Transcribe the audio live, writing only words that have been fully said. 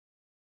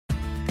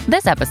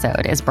This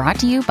episode is brought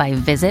to you by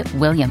Visit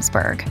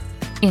Williamsburg.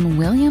 In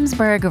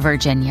Williamsburg,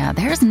 Virginia,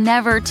 there's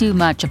never too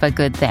much of a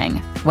good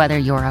thing. Whether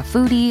you're a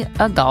foodie,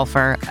 a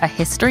golfer, a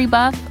history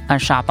buff, a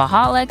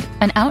shopaholic,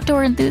 an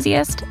outdoor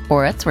enthusiast,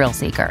 or a thrill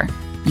seeker,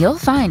 you'll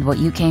find what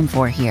you came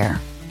for here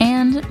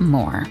and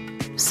more.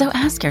 So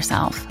ask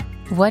yourself,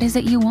 what is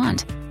it you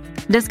want?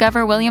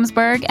 Discover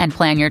Williamsburg and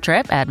plan your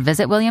trip at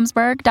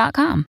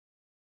visitwilliamsburg.com.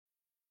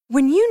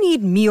 When you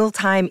need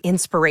mealtime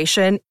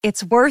inspiration,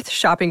 it's worth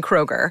shopping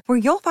Kroger, where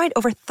you'll find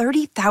over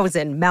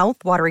 30,000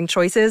 mouth-watering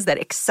choices that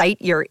excite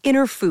your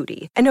inner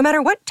foodie. And no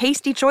matter what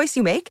tasty choice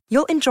you make,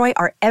 you'll enjoy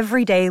our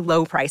everyday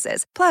low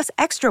prices, plus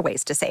extra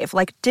ways to save,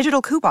 like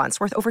digital coupons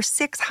worth over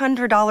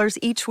 $600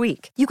 each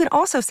week. You can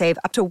also save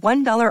up to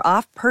 $1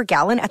 off per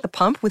gallon at the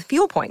pump with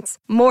fuel points.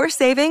 More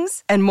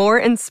savings and more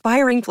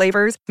inspiring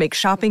flavors make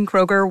shopping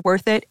Kroger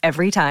worth it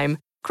every time.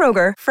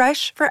 Kroger,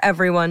 fresh for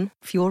everyone.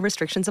 Fuel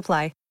restrictions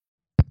apply.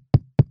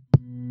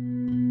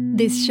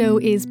 This show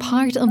is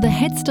part of the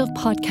Head Stuff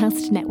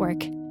Podcast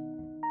Network.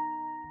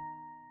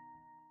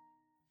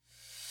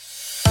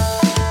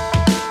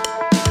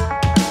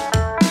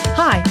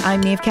 Hi,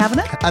 I'm Niamh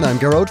Kavanagh. And I'm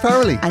Gearóid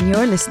Farrelly. And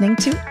you're listening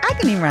to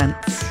Agony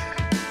Rants.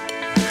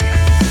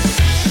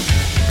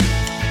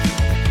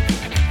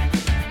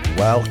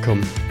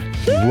 Welcome,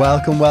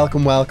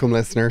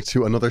 listener,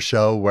 to another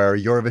show where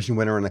Eurovision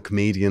winner and a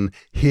comedian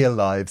heal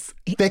lives,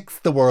 fix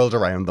the world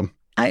around them.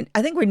 I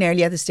think we're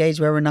nearly at the stage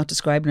where we're not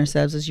describing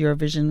ourselves as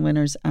Eurovision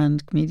winners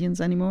and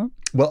comedians anymore.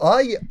 Well,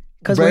 I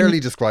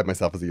rarely describe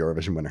myself as a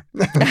Eurovision winner.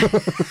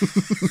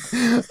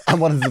 And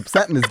what is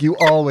upsetting is you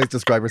always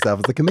describe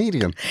yourself as a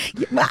comedian.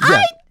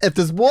 If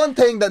there's one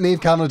thing that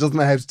Niamh Kavanagh doesn't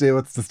know how to do,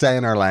 it's to stay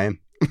in her lane.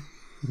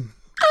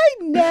 I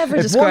never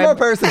If describe... one more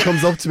person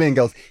comes up to me and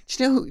goes,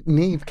 do you know who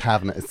Niamh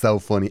Kavanagh is so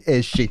funny?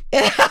 Is she?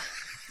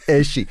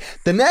 Is she?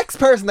 The next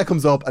person that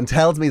comes up and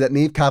tells me that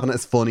Niamh Kavanagh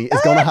is funny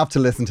is going to have to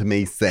listen to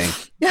me sing.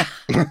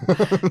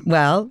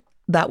 Well,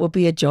 that would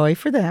be a joy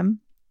for them.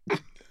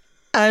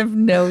 I've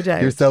no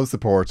doubt. You're so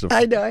supportive.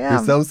 I know I am.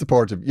 You're so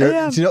supportive.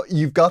 Do you know,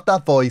 you've got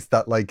that voice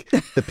that like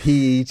the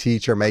PE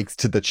teacher makes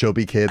to the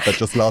chubby kid that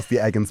just lost the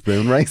egg and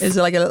spoon race. Is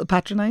it like a little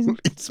patronising?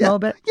 Small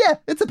bit? Yeah,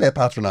 it's a bit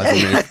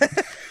patronising.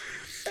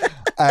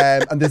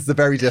 And this is a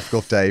very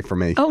difficult day for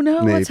me. Oh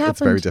no, Niamh, what's happened?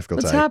 It's a very difficult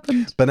What's day.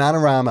 happened?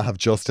 Bananarama have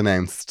just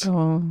announced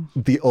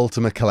the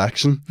Ultimate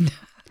Collection,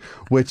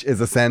 which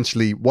is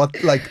essentially what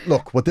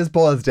this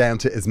boils down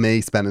to is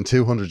me spending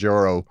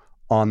 €200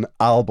 on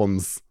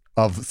albums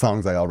of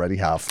songs I already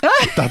have.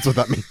 That's what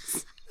that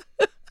means.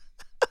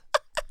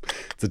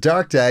 It's a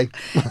dark day.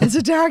 It's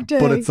a dark day.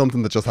 But it's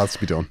something that just has to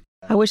be done.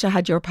 I wish I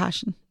had your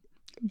passion.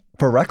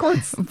 For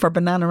records? For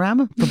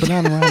Bananarama. For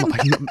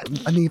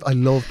Bananarama. I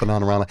love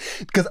Bananarama.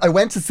 Because I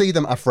went to see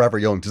them at Forever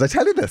Young. Did I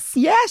tell you this?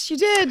 Yes, you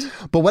did.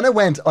 But when I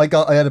went, I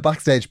had a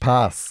backstage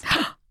pass.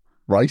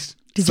 Right?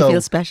 Did you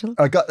feel special?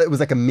 It was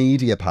like a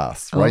media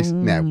pass, right?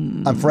 Now,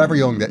 and Forever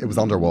Young, it was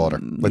underwater.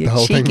 Like the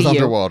whole thing was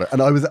underwater.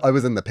 And I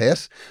was in the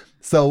pit.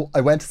 So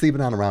I went to see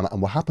Bananarama,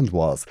 and what happened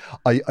was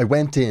I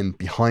went in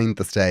behind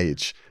the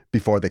stage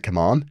before they came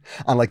on,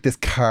 and like this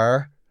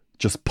car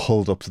just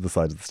pulled up to the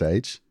side of the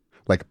stage.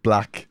 Like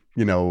black,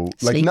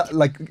 Sleek.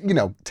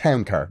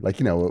 Town car. Like,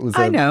 it was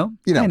I know.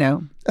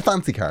 A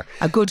fancy car.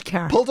 A good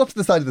car. Pulled up to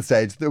the side of the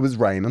stage. It was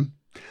raining.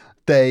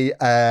 There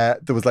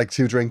was like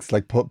 2 drinks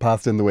like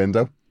passed in the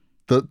window.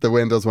 The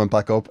windows went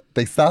back up.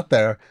 They sat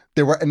there.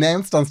 They were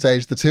announced on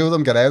stage. The 2 of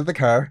them got out of the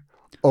car,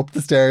 up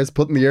the stairs,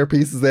 putting the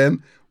earpieces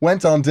in,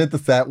 went on, did the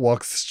set,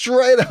 walked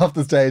straight off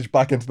the stage,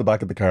 back into the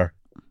back of the car.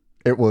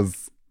 I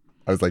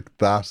was like,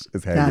 that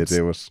is how you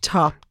do it.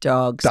 Top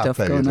dog That's stuff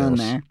how you going do on it.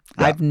 there.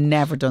 Yeah. I've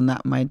never done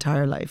that in my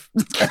entire life.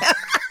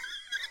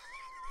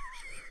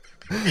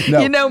 No,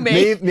 you know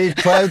me. Niamh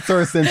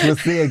crowdsourced into a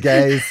sea of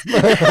gays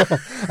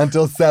and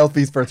does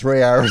selfies for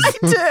 3 hours.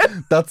 I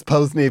do. That's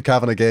post Niamh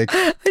Kavanagh gig.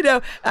 I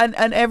know. And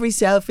every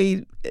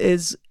selfie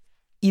is,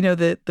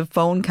 the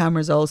phone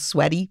camera's all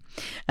sweaty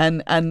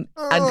and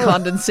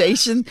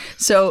condensation.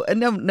 So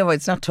no,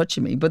 it's not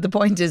touching me. But the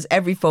point is,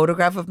 every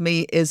photograph of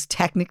me is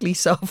technically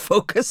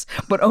self-focus,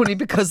 but only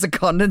because the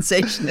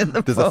condensation in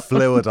the There's phone. a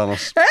fluid on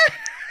it.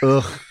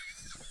 Ugh.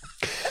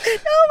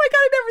 Oh my God,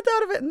 I never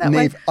thought of it in that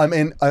way.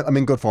 Niamh, I'm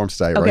in good form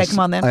today, right? Okay, come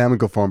on then. I am in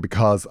good form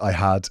because I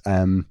had,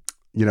 I'm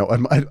in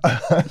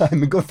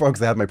good form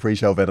because I had my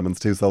pre-show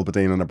vitamins too,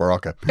 Solpadeine and a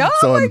Berocca.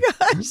 Oh my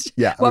gosh.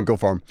 Yeah, I'm in good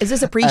form. Is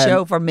this a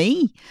pre-show for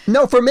me?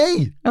 No, for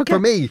me. Okay. For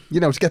me,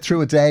 to get through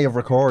a day of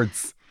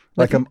records.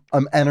 Like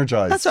I'm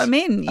energized. That's what I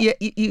mean. You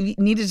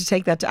needed to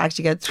take that to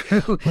actually get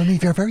through. Well,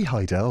 Niamh, you're very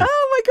high dough.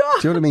 Oh my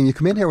God. Do you know what I mean? You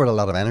come in here with a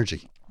lot of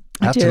energy.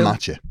 I have to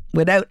match you.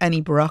 Without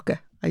any Berocca.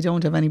 I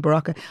don't have any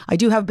Berocca. I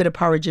do have a bit of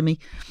power, Jimmy,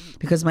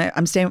 because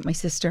I'm staying with my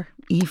sister,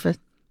 Aoife.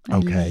 I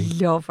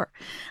love her.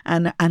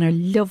 And her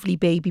lovely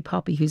baby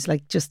Poppy, who's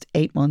like just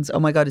 8 months. Oh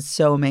my God, it's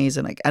so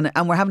amazing. Like, and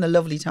we're having a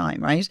lovely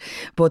time, right?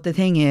 But the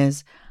thing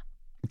is,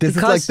 this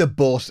is like the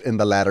but in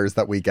the letters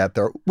that we get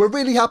there. We're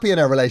really happy in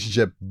our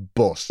relationship,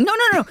 but.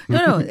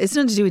 No. It's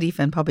nothing to do with Aoife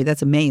and Poppy.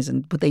 That's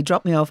amazing. But they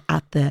dropped me off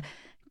at the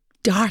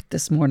dart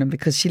this morning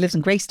because she lives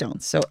in Greystone.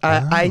 So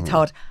I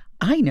thought,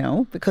 I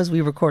know, because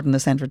we record in the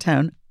centre of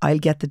town, I'll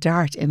get the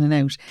dart in and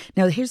out.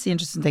 Now, here's the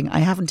interesting thing. I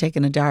haven't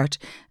taken a dart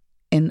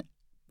in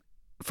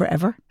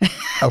forever.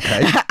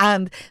 Okay.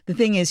 And the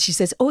thing is, she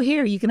says, oh,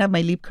 here, you can have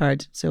my Leap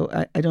card. So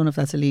I don't know if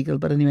that's illegal,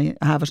 but anyway,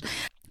 I have it.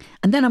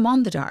 And then I'm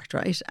on the dart,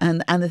 right?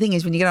 And the thing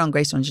is, when you get on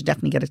Greystone, you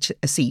definitely get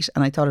a seat.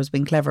 And I thought I was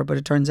being clever, but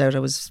it turns out I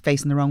was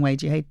facing the wrong way.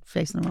 Do you hate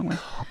facing the wrong way?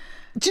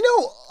 Do you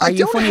know, Are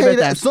you funny about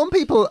that? Some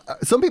people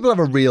have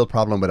a real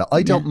problem with it.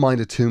 I don't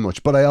mind it too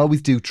much, but I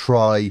always do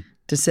try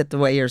to sit the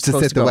way you're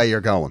supposed to go. the way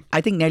you're going.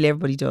 I think nearly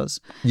everybody does.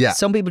 Yeah.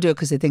 Some people do it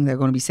because they think they're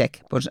going to be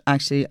sick. But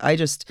actually,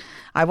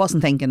 I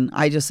wasn't thinking.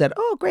 I just said,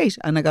 oh, great.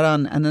 And I got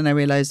on. And then I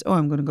realised, oh,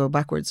 I'm going to go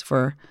backwards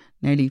for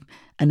nearly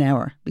an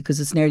hour, because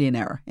it's nearly an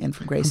hour in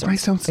from Greystone.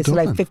 Greystone's it's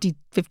Dublin. like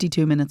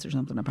 52 minutes or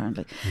something,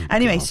 apparently.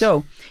 Anyway,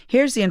 so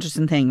here's the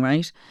interesting thing,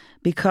 right?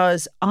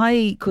 Because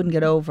I couldn't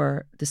get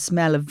over the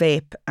smell of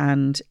vape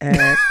and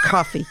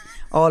coffee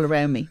all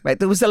around me, right?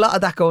 There was a lot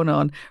of that going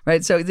on,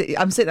 right? So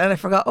I'm sitting and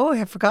I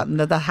have forgotten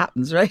that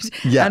happens, right?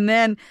 Yeah.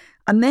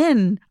 And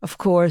then, of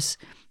course,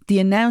 the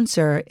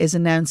announcer is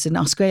announcing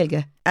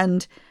Oscailga,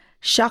 and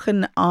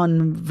Shocking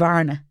on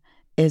Varna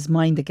is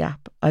Mind the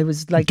Gap. I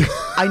was like,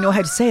 I know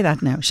how to say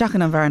that now.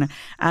 Shocking on Varna.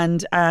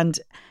 And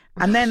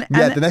then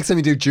the next time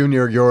you do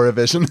Junior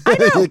Eurovision, I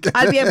know,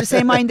 I'll be able to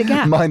say Mind the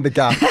Gap. Mind the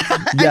Gap.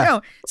 Yeah. I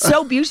know,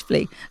 so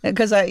beautifully,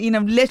 because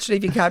literally,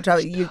 if you can't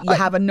travel, you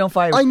have enough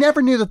Irish. I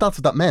never knew that's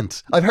what that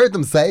meant. I've heard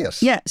them say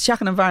it. Yeah,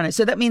 Shocking on Varna.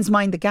 So that means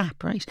Mind the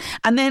Gap, right?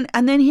 And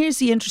then here's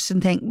the interesting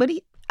thing. But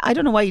I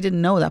don't know why you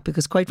didn't know that,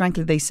 because quite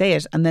frankly, they say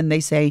it and then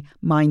they say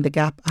Mind the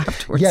Gap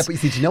afterwards. Yeah, but you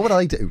see, do you know what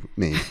I do,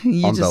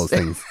 those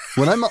things?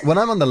 When I'm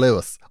on the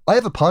Lewis, I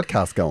have a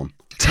podcast going.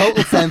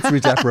 Total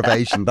sensory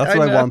deprivation. That's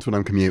what I want when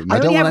I'm commuting. I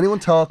don't want anyone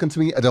talking to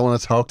me. I don't want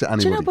to talk to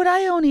anybody. Do you know, but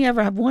I only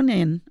ever have one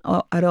in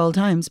at all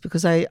times,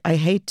 because I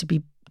hate to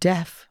be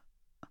deaf.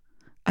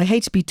 I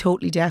hate to be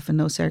totally deaf in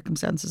those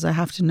circumstances. I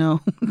have to know.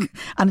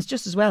 And it's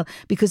just as well,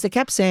 because they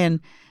kept saying,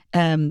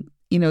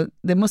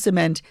 they must have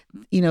meant,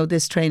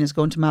 this train is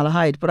going to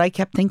Malahide. But I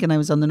kept thinking I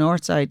was on the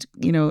north side.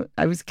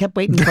 I kept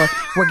waiting for,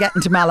 we're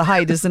getting to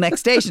Malahide as the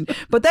next station.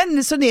 But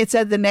then suddenly it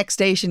said the next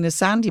station is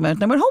Sandymount.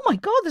 And I went, oh my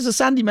God, there's a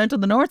Sandymount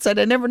on the north side.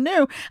 I never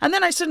knew. And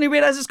then I suddenly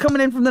realised it's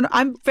coming in from the north.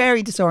 I'm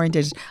very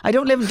disorientated. I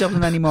don't live in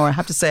Dublin anymore, I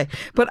have to say.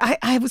 But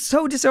I was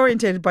so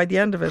disorientated by the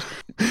end of it.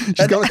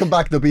 She's going to come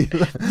back. There'll be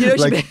there'll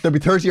be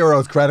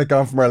 €30 credit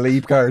gone from our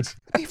Leap card.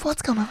 Hey,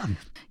 what's going on?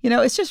 It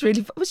was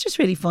just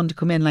really fun to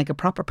come in like a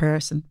proper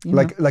person.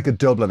 Like a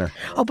Dubliner.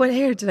 Oh, but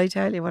here, did I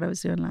tell you what I was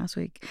doing last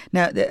week?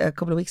 Now, a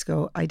couple of weeks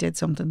ago, I did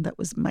something that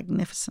was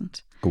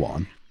magnificent. Go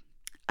on.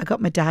 I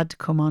got my dad to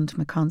come on to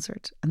my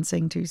concert and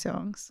sing 2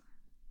 songs.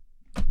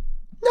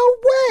 No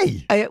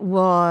way! I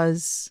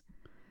was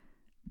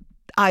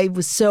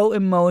so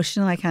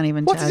emotional, I can't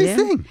even tell you. What did he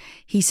sing?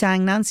 He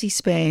sang Nancy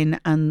Spain,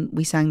 and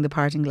we sang The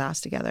Parting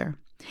Glass together.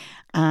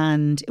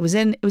 And it was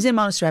in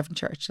Monasterevin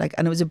Church,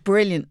 and it was a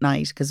brilliant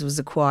night because it was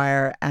a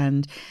choir,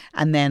 and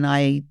then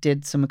I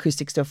did some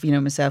acoustic stuff,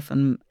 myself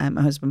and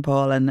my husband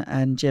Paul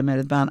and Jim out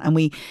of the band, and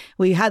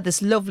we had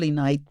this lovely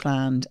night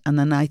planned. And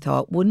then I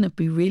thought, wouldn't it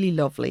be really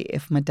lovely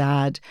if my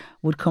dad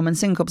would come and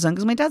sing a couple songs,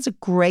 because my dad's a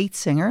great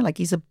singer,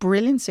 he's a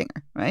brilliant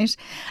singer, right?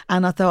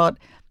 And I thought,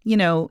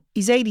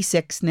 he's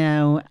 86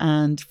 now,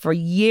 and for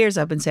years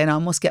I've been saying, I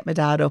must get my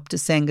dad up to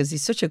sing because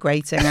he's such a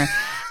great singer.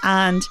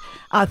 And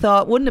I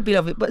thought, wouldn't it be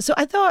lovely? But so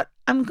I thought,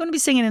 I'm going to be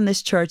singing in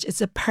this church.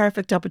 It's a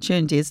perfect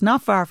opportunity. It's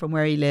not far from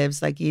where he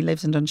lives. He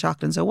lives in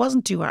Dunshaughlin, so it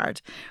wasn't too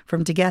hard for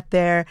him to get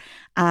there.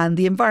 And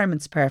the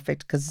environment's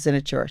perfect because it's in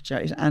a church,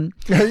 right?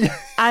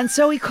 And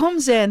so he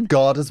comes in.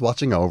 God is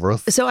watching over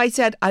us. So I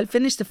said, I'll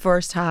finish the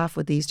first half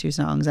with these 2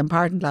 songs. And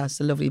Parting Glass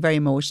is lovely, very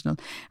emotional.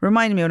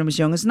 Reminded me when I was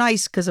young. It's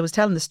nice because I was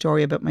telling the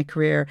story about my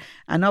career.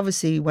 And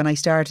obviously when I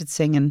started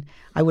singing,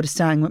 I would have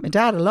sang with my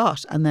dad a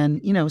lot. And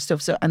then,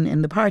 stuff. So, and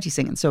in the party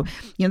singing. So,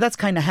 that's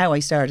kind of how I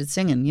started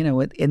singing,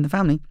 in the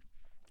family.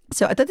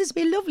 So I thought this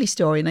would be a lovely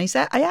story. And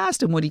I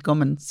asked him, would he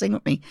come and sing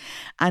with me?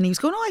 And he was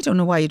going, oh, I don't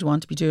know why you'd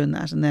want to be doing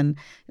that. And then,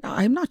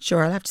 I'm not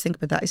sure, I'll have to think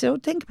about that. I said, oh,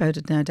 think about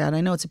it now, Dad.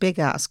 I know it's a big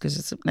ask because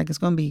it's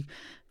going to be,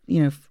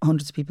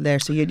 hundreds of people there.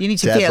 So you need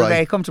to feel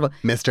very comfortable.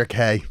 Mr.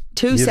 K.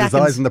 2 seconds. His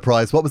eyes on the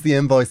prize. What was the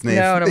invoice, Niamh?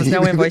 No, there was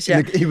no invoice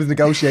yet. He was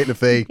negotiating a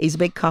fee. He's a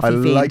big coffee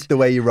fiend. I like the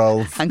way he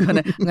rolls. I'm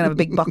gonna have a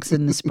big box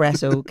of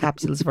espresso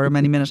capsules for him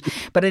any minute.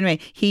 But anyway,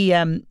 he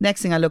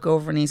next thing I look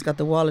over and he's got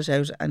the wallet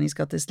out and he's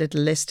got this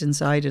little list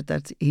inside it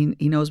that he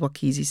knows what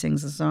keys he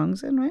sings the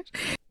songs in, right?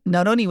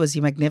 Not only was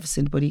he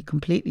magnificent, but he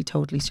completely,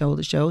 totally stole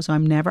the show. So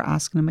I'm never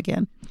asking him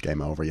again.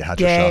 Game over. You had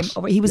your shot.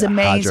 Over. He was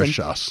amazing. Had your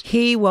shot.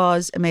 He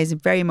was amazing.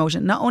 Very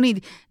emotional. Not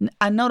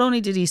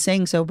only did he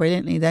sing so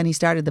brilliantly, then he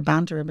started the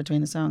banter in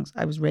between the songs.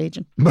 I was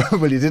raging.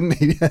 Well, you didn't.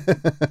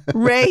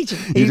 Raging.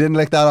 You didn't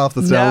lick that off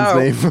the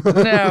Stones,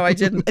 Niamh. No, I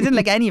didn't. I didn't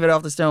lick any of it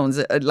off the Stones.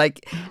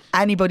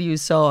 Anybody who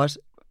saw it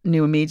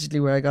knew immediately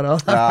where I got all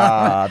that from.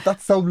 Ah,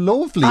 that's so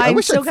lovely. I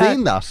wish I'd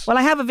seen that. Well,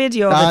 I have a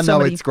video of it.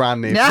 No, it's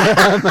grand news.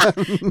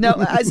 No,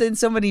 as in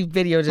somebody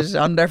videoed it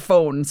on their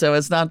phone, so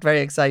it's not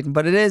very exciting.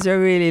 But it is a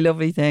really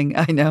lovely thing.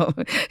 I know.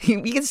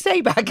 You can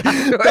stay back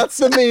afterwards. That's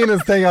the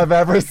meanest thing I've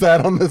ever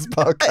said on this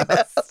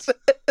podcast.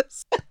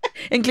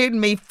 Including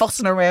me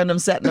fussing around them,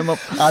 setting them up.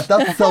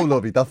 That's so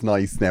lovely. That's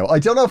nice now. I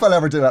don't know if I'll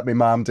ever let my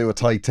mum do a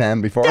tight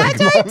 10 before I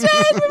come on. Tight 10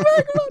 before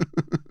I come on.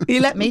 You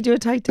let me do a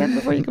tight 10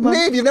 before you come on?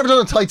 Niamh, you've never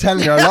done a tight 10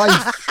 in your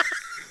life.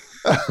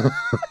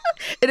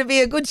 It'd be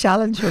a good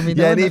challenge for me.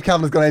 Yeah, Niamh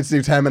Cavanagh's going out to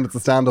do 10 minutes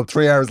of stand up.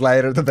 3 hours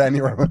later, the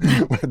venue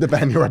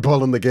are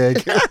pulling the gig.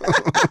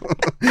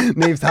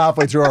 Niamh's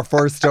halfway through our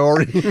first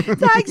story.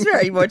 Thanks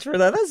very much for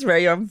that. That's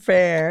very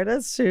unfair.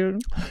 That's true.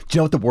 Do you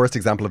know what the worst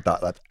example of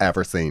that I've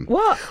ever seen?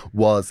 What?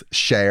 Was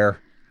Cher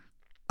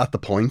at the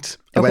Point.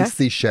 I went to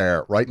see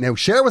Cher. Right now,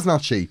 Cher was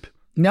not cheap.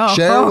 No.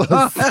 Cher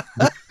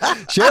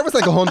was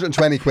like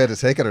 120 quid a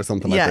ticket or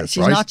something like this.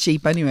 Yeah, she's not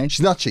cheap anyway.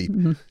 She's not cheap.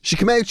 Mm-hmm. She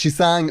came out, she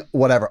sang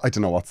whatever. I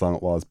don't know what song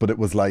it was, but it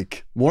was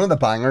like one of the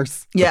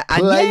bangers. Yeah, the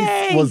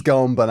place was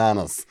going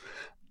bananas.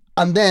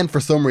 And then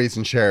for some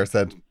reason, Cher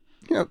said,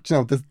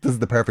 this is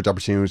the perfect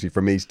opportunity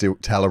for me to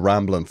tell a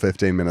rambling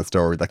 15-minute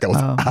story that goes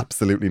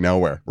absolutely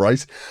nowhere,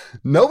 right?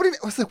 Nobody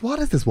was like, what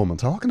is this woman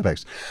talking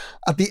about?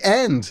 At the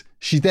end,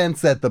 she then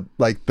said the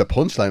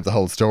punchline of the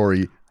whole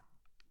story,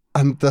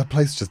 and the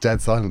place was just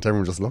dead silent.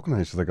 Everyone was just looking at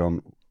her. She's like,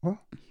 going, what?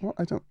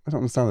 I don't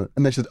understand it.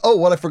 And then she said, oh,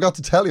 what I forgot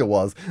to tell you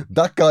was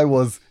that guy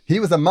he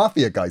was a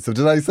mafia guy. So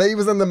did I say he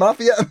was in the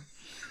mafia?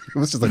 It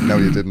was just like, no,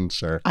 you didn't,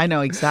 Cher. I know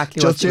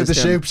exactly just what you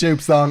Just do the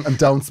Shoop song and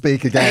don't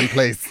speak again,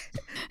 please.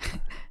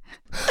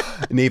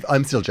 Niamh,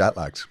 I'm still jet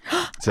lagged.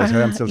 So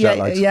I'm still jet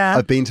lagged. Yeah.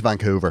 I've been to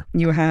Vancouver.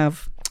 You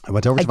have. I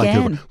went over to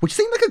Vancouver, which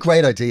seemed like a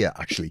great idea,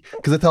 actually.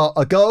 Because I thought,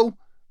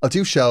 I'll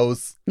do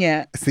shows.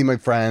 Yeah. See my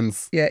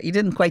friends. Yeah, you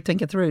didn't quite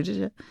think it through, did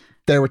you?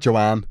 There with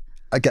Joanne.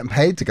 I'm getting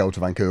paid to go to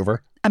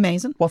Vancouver.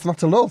 Amazing. What's not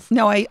to love?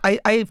 No,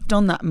 I've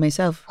done that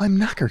myself. I'm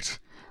knackered.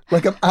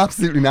 Like, I'm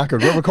absolutely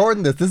knackered. We're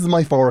recording this. This is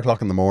my 4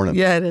 o'clock in the morning.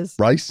 Yeah, it is.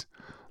 Right?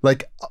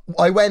 Like,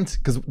 I went,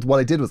 because what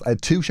I did was I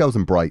had 2 shows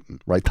in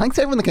Brighton, right? Thanks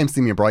to everyone that came to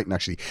see me in Brighton,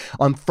 actually.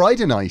 On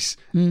Friday night,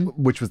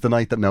 which was the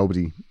night that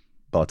nobody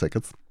bought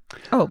tickets.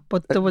 Oh,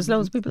 but there was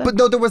loads of people there. But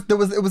no, it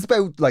was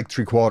about like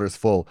 3/4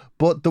 full.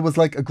 But there was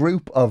like a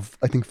group of,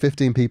 I think,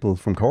 15 people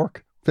from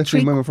Cork.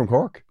 15 women from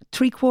Cork.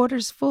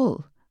 3/4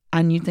 full.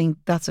 And you think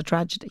that's a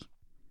tragedy?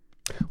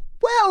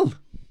 Well,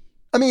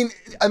 I mean,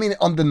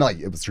 on the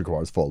night it was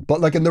 3/4 full, but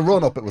like in the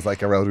run up, it was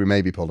like, "Around, we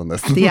may be pulling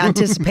this." The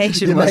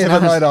anticipation you was may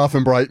have not. a night off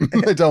in Brighton.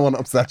 I don't want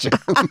to upset you.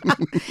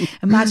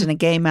 Imagine a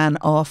gay man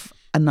off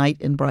a night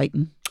in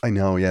Brighton. I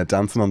know, yeah,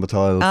 dancing on the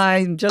tiles.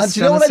 I'm just. And do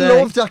you know what I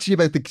loved actually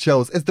about the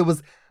shows is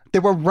they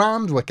were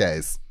rammed with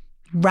gays.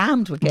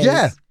 Rammed with gays.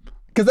 Yeah.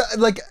 Because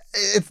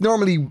it's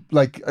normally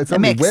it's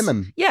only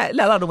women. Yeah, a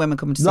lot of women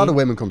come to see me. A lot of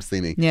women come to see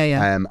me.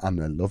 Yeah. And I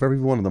love every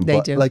one of them. They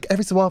but do. Like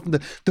every so often,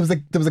 there was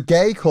a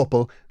gay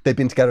couple. They'd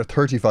been together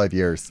 35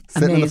 years,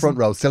 sitting in the front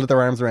row, still with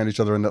their arms around each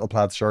other in little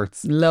plaid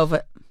shirts. Love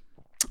it.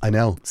 I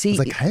know. See, I was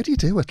like, how do you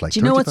do it? Like, do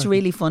you know what's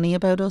really funny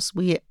about us?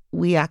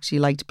 We actually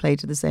like to play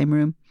to the same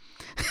room.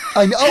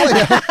 I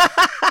know.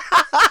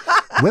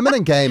 Women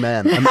and gay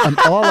men. I'm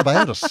all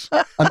about it.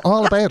 I'm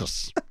all about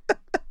it.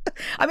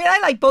 I mean, I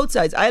like both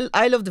sides.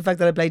 I love the fact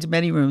that I play to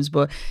many rooms,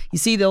 but you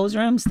see those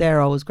rooms, they're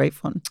always great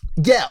fun.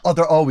 Yeah,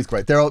 they're always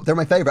great. They're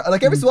my favourite.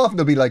 Like every so often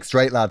there'll be like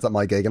straight lads at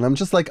my gig, and I'm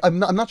just like, I'm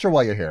not sure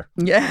why you're here.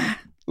 Yeah.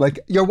 Like,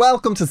 you're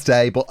welcome to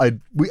stay, but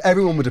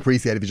everyone would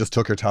appreciate if you just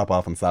took your top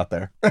off and sat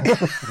there.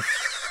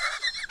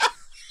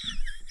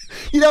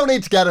 You don't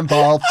need to get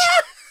involved.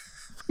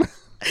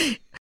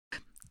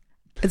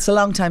 It's a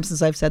long time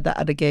since I've said that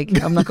at a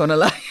gig. I'm not going to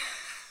lie.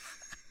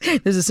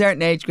 There's a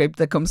certain age group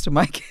that comes to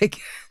my gig.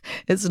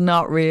 It's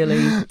not really.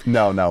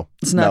 No.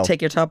 It's not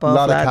take your top off. A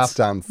lot lads. of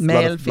caftans.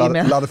 Male,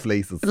 female. A lot of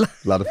fleeces. A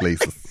lot of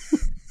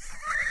fleeces.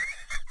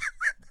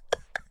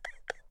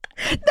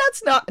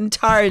 That's not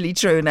entirely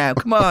true now.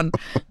 Come on.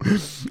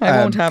 I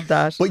won't have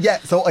that. But yeah,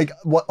 so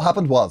what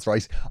happened was,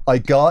 right, I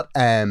got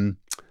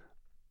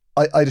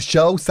I had a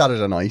show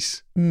Saturday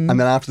night, and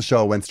then after the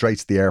show I went straight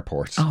to the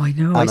airport. Oh, I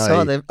know. And I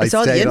saw the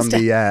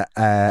Insta.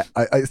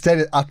 I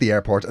stayed at the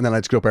airport, and then I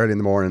had to get up early in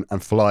the morning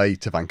and fly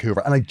to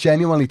Vancouver. And I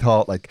genuinely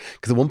thought, like,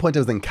 because at one point I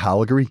was in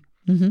Calgary.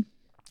 Mm-hmm.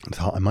 I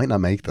thought I might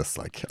not make this.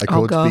 Like, I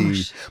could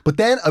be. But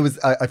then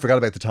I forgot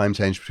about the time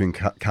change between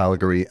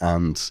Calgary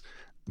and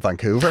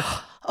Vancouver.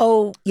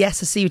 Oh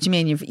yes, I see what you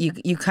mean.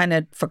 You kind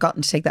of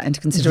forgotten to take that into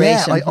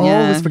consideration. Yeah,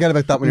 I always forget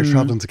about that when you're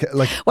traveling to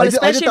like. Well,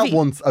 I did that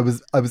once. I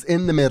was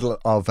in the middle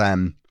of I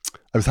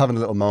was having a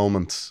little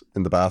moment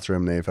in the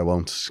bathroom. Niamh, I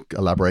won't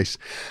elaborate.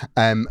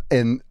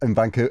 In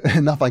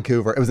Vancouver, not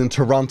Vancouver. It was in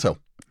Toronto.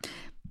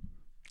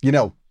 You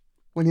know,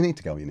 when you need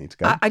to go, you need to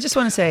go. I just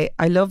want to say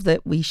I love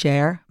that we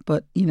share,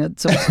 but you know,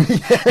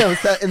 yeah, I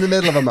was in the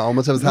middle of a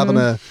moment. I was having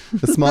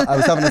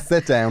a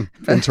sit down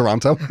in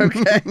Toronto.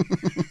 Okay.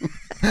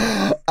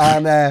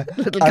 And I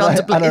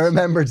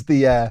remembered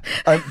then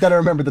I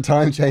remembered the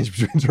time change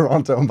between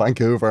Toronto and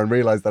Vancouver and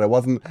realised that I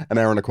wasn't an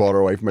hour and a quarter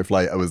away from my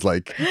flight. I was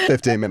like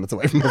 15 minutes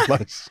away from my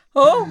flight.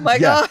 Oh my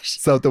gosh.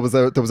 So there was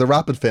a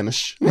rapid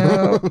finish.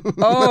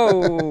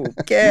 Oh,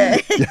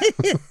 okay.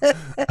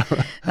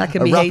 That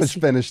can be a rapid hasty.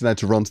 finish and I had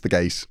to run to the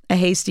gate. A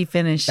hasty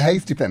finish. A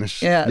hasty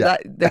finish. Yeah.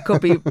 There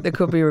could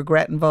be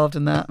regret involved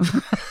in that.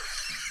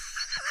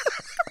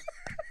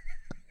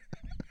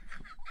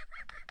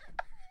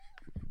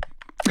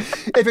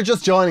 If you're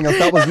just joining us,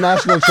 that was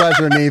National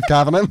Treasure Niamh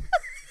Kavanagh.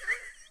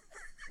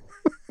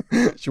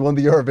 She won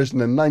the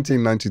Eurovision in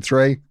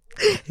 1993.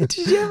 Did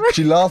you ever?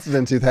 She lost it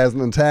in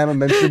 2010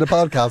 and then she did a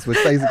podcast which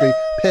basically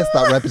pissed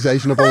that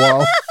reputation up a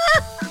wall.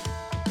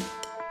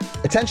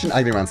 Attention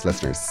Agony Rants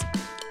listeners.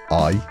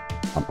 I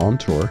am on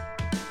tour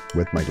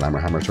with my Glamour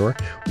Hammer tour.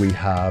 We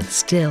have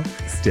Still on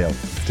tour.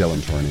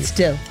 Niamh.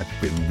 Still.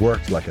 I've been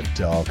worked like a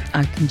dog.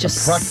 I can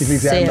just I'm practically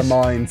say down the it.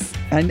 mines.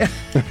 I know.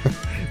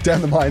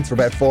 Down the mines for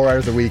about 4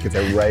 hours a week. It's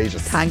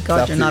outrageous. Thank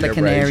God you're not a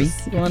canary.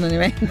 Outrageous. Go on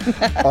anyway.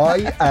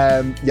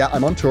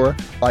 I'm on tour.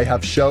 I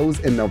have shows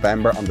in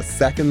November on the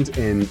 2nd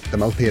in the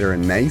Moat Theatre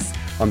in Naas,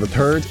 on the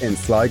 3rd in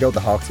Sligo, the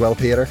Hawkswell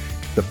Theatre.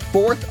 The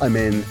 4th I'm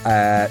in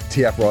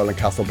TF Royal in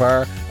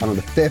Castlebar, and on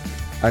the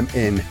 5th I'm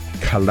in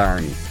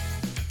Killarney,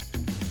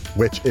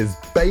 which is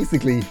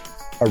basically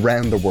a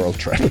round the world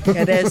trip.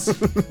 It is.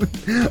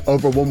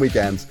 Over one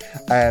weekend.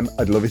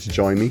 I'd love you to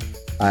join me.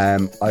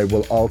 I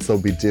will also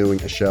be doing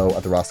a show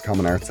at the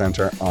Roscommon Arts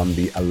Centre on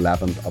the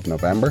 11th of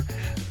November.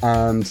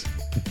 And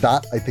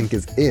that, I think,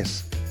 is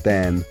it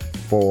then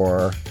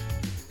for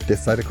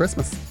this side of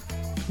Christmas.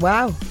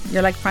 Wow.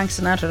 You're like Frank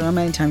Sinatra. I don't know how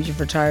many times you've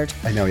retired.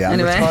 I know, yeah.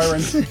 Anyway. I'm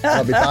retiring.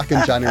 I'll be back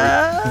in January.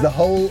 There's a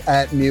whole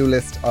new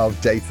list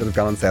of dates that have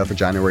gone on sale for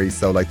January.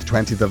 So like the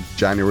 20th of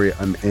January,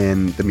 I'm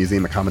in the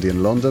Museum of Comedy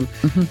in London.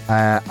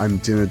 I'm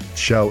doing a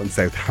show in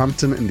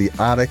Southampton in the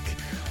Attic.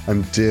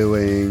 I'm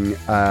doing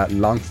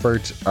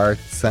Longford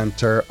Arts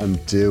Centre. I'm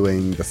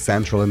doing the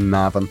Central in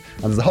Navan.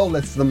 And there's a whole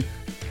list of them.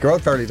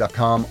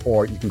 Girlfairly.com,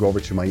 or you can go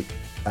over to my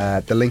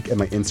the link in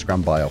my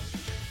Instagram bio.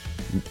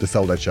 The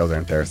sold out shows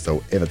aren't there,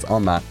 so if it's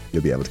on that,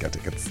 you'll be able to get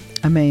tickets.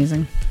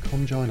 Amazing.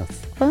 Come join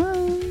us.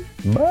 Bye.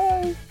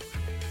 Bye.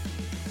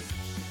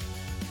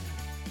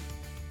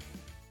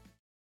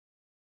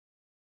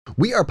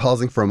 We are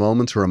pausing for a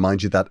moment to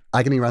remind you that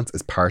Agony Rants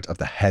is part of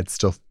the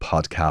Headstuff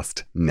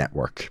Podcast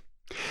Network.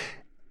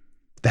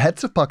 The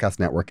Headstuff Podcast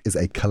Network is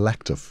a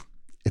collective.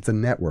 It's a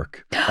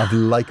network of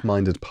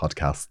like-minded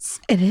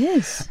podcasts. It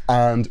is.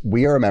 And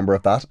we are a member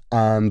of that.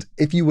 And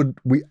if you would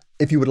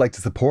like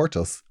to support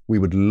us, we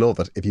would love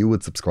it if you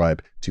would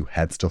subscribe to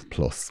Headstuff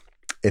Plus.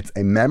 It's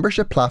a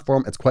membership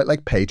platform. It's quite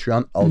like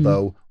Patreon,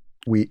 although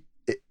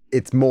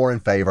it's more in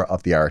favour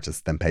of the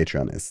artists than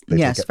Patreon is.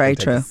 Yes, very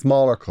true. A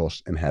smaller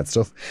cut in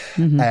Headstuff.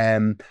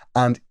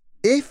 And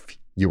if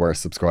you are a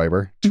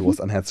subscriber to us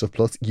on Headstuff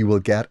Plus, you will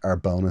get our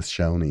bonus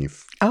show,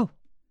 Niamh. Oh,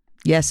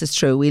 yes, it's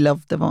true. We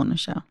love the bonus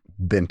show.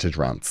 Vintage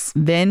Rants.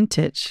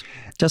 Vintage.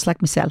 Just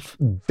like myself.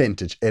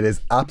 Vintage. It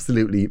is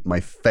absolutely my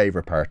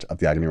favourite part of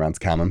the Agony Rants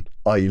canon.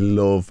 I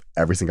love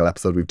every single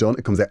episode we've done.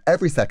 It comes out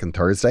every second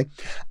Thursday.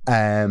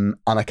 And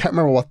I can't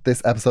remember what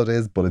this episode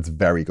is, but it's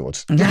very good.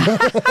 I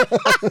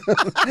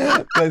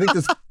think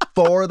there's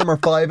 4 of them or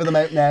 5 of them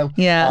out now.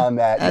 Yeah. And,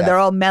 they're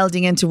all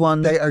melding into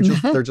one. they're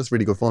just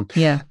really good fun.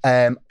 Yeah.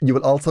 You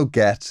will also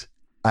get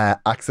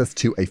access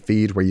to a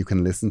feed where you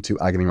can listen to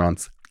Agony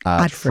Rants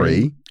ad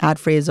free. Ad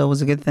free is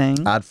always a good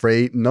thing. Ad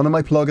free. None of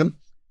my plugging.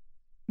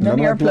 None of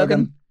your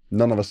plugging.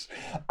 None of it.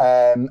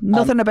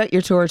 Nothing about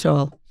your tour at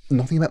all.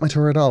 Nothing about my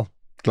tour at all.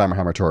 Glamour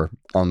Hammer tour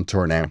on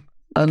tour now.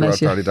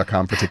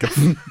 Girlfairly.com for tickets.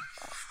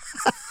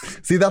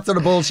 See, that sort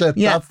of bullshit.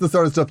 Yeah. That's the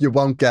sort of stuff you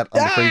won't get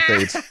on the free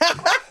feed.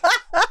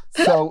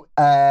 So,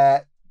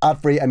 ad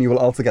free, and you will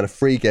also get a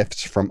free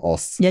gift from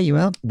us. Yeah, you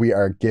will. We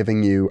are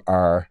giving you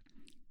our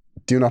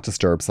Do Not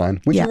Disturb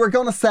sign, which we were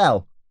going to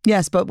sell.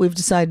 Yes, but we've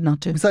decided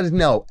not to. We decided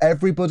no.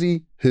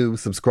 Everybody who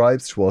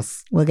subscribes to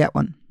us We'll get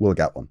one. will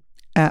get one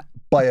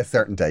by a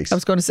certain date. I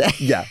was going to say.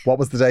 Yeah, what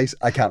was the date?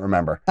 I can't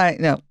remember.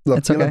 No, Look,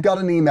 it's you'll okay. have got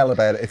an email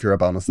about it if you're a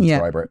bonus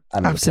subscriber,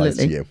 and it applies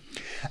to you.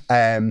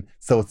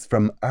 So it's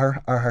from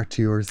our heart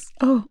to yours.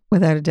 Oh,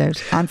 without a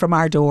doubt. And from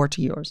our door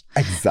to yours.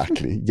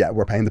 Exactly. Yeah,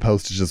 we're paying the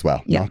postage as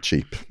well. Yeah. Not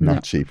cheap.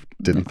 Not cheap.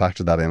 Didn't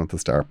factor that in at the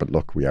start, but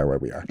look, we are where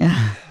we are.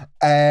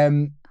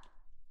 Yeah.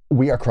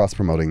 We are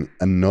cross-promoting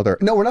another...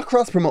 No, we're not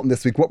cross-promoting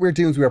this week. What we're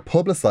doing is we are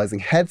publicising.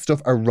 Headstuff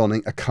are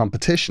running a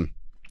competition.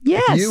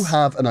 Yes. If you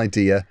have an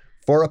idea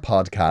for a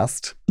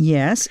podcast...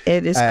 Yes,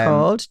 it is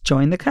called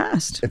Join the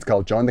Cast. It's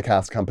called Join the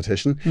Cast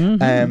competition.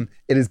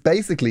 It is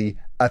basically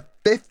a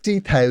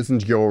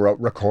 €50,000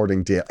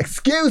 recording deal.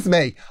 Excuse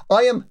me,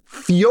 I am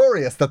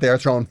furious that they are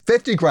throwing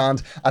 50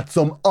 grand at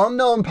some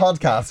unknown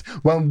podcast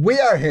when we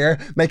are here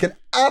making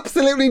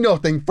absolutely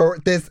nothing for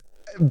this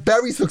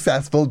very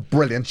successful,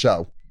 brilliant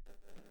show.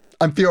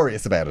 I'm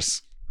furious about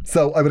it.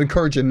 So I would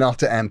encourage you not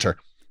to enter.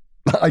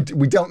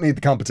 We don't need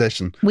the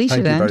competition. We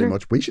should Thank you enter. very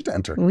much. We should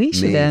enter. We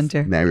should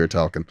enter. Now you're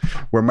talking.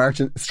 We're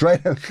marching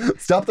straight out.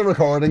 Stop the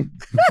recording.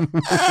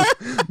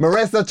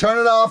 Marissa, turn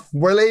it off.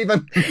 We're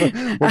leaving.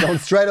 We're going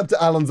straight up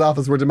to Alan's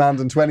office. We're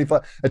demanding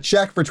a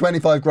check for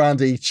 25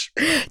 grand each.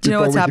 Do you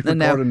know what's happening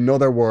now?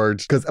 Another word.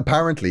 Because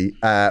apparently,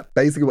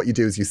 basically what you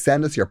do is you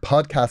send us your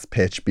podcast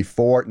pitch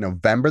before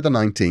November the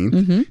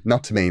 19th.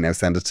 Not to me now,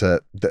 send it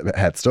to the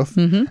Head Stuff.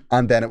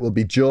 And then it will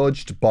be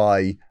judged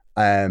by...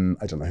 I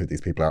don't know who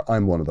these people are.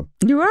 I'm one of them.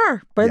 You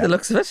are, by the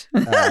looks of it.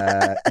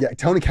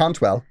 Tony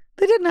Cantwell.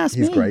 They didn't ask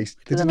me. He's great.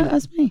 They didn't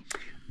ask me.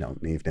 No,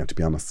 Niamh, now to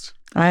be honest.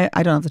 I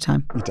don't have the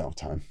time. You don't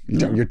have time.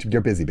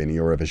 You're busy being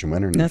a Eurovision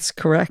winner. Niamh. That's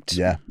correct.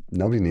 Yeah.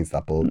 Nobody needs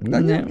that bull. No,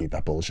 you don't need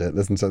that bullshit.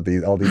 Listen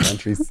to all these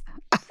entries.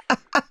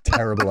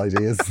 Terrible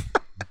ideas.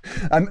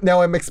 And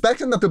now I'm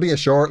expecting that there'll be a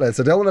shortlist.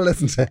 I don't want to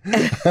listen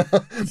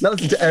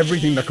to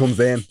everything that comes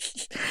in.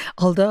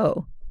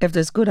 Although, if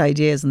there's good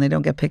ideas and they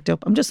don't get picked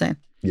up, I'm just saying.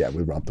 Yeah,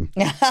 we'll rob them.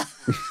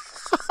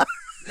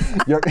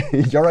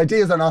 Your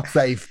ideas are not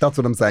safe. That's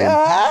what I'm saying.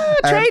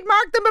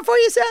 Trademark them before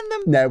you send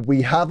them. Now,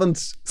 we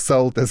haven't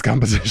sold this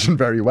competition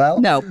very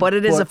well. No, but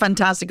it is a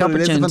fantastic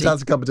opportunity. It is a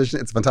fantastic competition.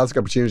 It's a fantastic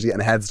opportunity, and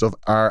Head Stuff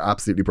are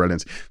absolutely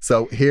brilliant.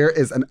 So here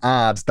is an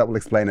ad that will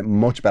explain it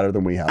much better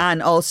than we have.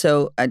 And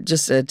also,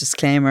 just a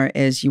disclaimer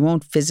is you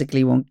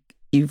physically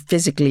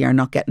are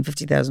not getting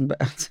 50,000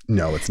 pounds.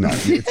 No, it's not.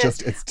 It's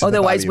to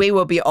otherwise we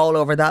will be all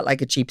over that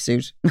like a cheap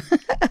suit.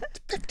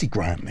 50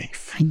 grand,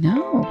 Niamh. I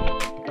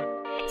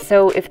know.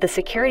 So if the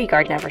security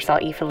guard never saw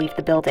Aoife leave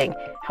the building,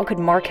 how could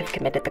Mark have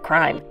committed the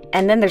crime?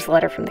 And then there's a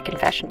letter from the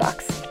confession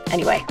box.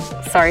 Anyway,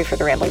 sorry for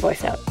the rambling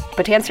voice note.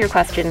 But to answer your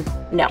question,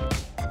 no.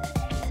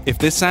 If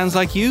this sounds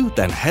like you,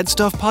 then Head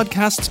Stuff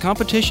Podcast's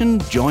competition,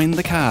 Join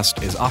the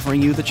Cast, is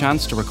offering you the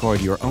chance to record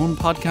your own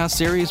podcast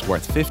series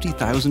worth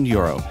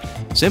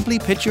 €50,000. Simply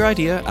pitch your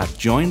idea at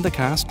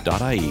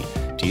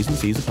jointhecast.ie. T's and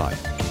C's apply.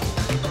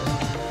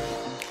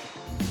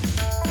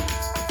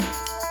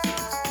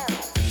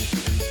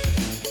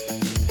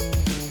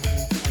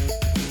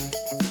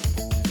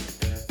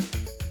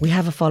 We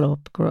have a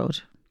follow-up,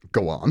 Grode.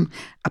 Go on.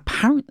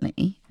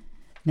 Apparently,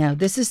 now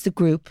this is the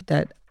group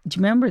that, do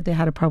you remember they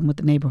had a problem with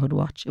the Neighbourhood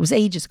Watch? It was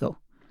ages ago.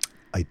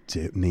 I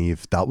do,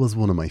 Niamh. That was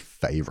one of my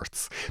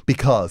favourites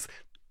because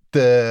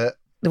there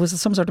was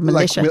some sort of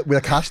militia.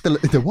 We'll cash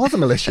there was a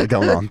militia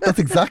going on. That's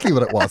exactly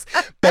what it was.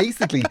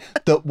 Basically,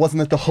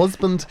 wasn't it the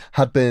husband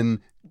had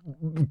been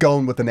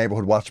going with the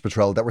Neighbourhood Watch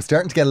Patrol that were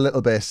starting to get a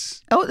little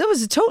bit... Oh, there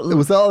was a total... It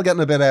was all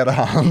getting a bit out of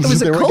hand. It was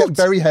they a were cult. getting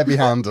very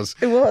heavy-handed.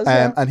 It was,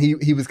 yeah. And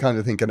he was kind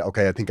of thinking,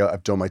 okay, I think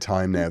I've done my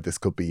time now. This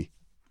could be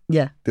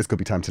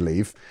time to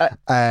leave.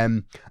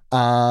 And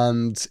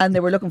they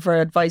were looking for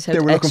advice how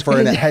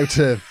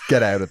to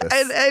get out of this.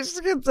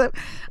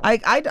 I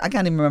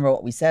can't even remember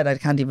what we said. I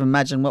can't even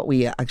imagine what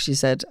we actually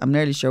said. I'm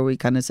nearly sure we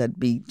kind of said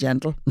be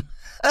gentle.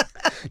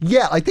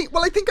 Yeah, I think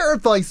our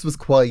advice was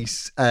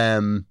quite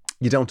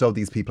you don't owe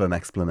these people an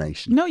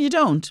explanation. No, you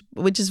don't,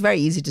 which is very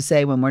easy to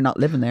say when we're not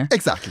living there.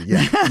 Exactly,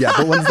 yeah.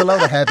 But when there's a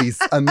load of heavies,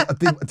 and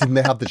didn't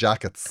they have the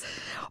jackets?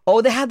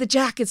 Oh, they had the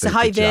jackets, the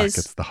high vis.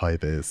 Jackets, the high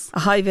vis.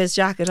 A high vis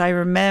jacket, I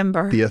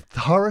remember. The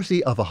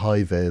authority of a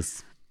high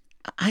vis.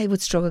 I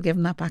would struggle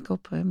giving that back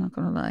up, I'm not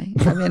going to lie.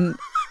 I mean,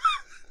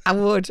 I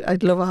would.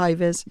 I'd love a high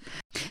vis.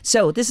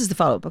 So this is the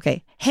follow-up,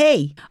 okay.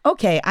 Hey,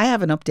 okay, I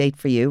have an update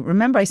for you.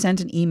 Remember I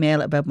sent an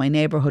email about my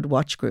Neighbourhood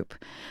Watch group.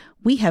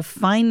 We have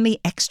finally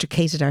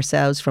extricated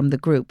ourselves from the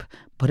group,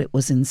 but it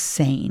was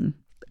insane.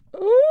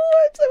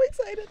 Oh, I'm so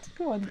excited.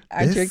 Go on.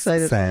 Aren't you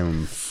excited?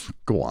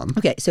 Go on.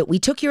 Okay, so we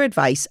took your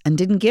advice and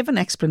didn't give an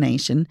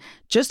explanation,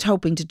 just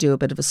hoping to do a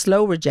bit of a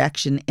slow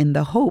rejection in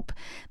the hope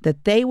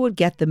that they would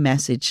get the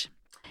message.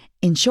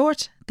 In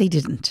short, they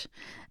didn't.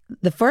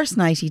 The first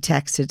night he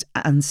texted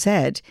and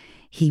said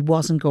he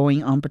wasn't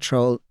going on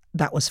patrol.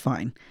 That was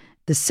fine.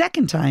 The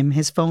second time,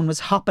 his phone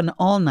was hopping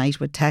all night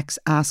with texts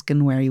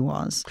asking where he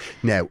was.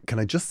 Now, can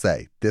I just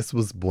say, this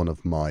was one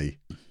of my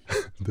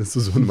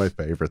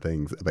favourite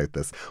things about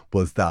this,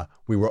 was that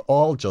we were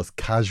all just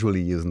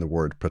casually using the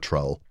word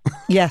patrol.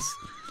 Yes.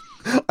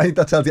 I think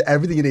that tells you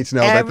everything you need to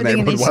know about the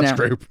Neighbourhood Watch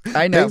group.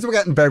 I know. Things were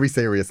getting very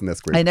serious in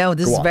this group. I know,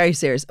 this is very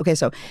serious. Okay,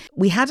 so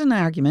we had an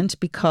argument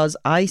because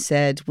I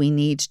said we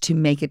need to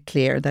make it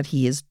clear that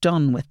he is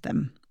done with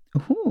them.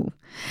 Ooh.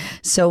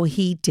 So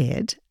he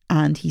did.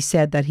 And he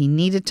said that he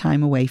needed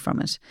time away from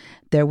it.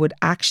 There would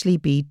actually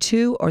be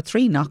 2 or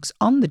 3 knocks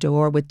on the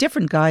door with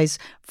different guys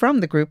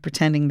from the group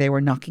pretending they were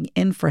knocking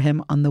in for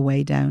him on the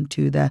way down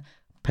to the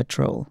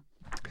patrol.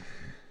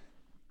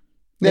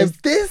 Now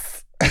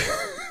this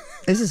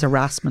is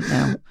harassment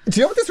now. Do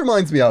you know what this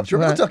reminds me of? Do you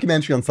remember the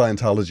documentary on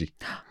Scientology?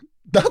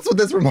 That's what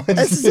this reminds me of.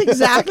 This is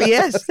exactly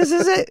it. This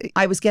is it.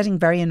 I was getting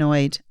very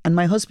annoyed and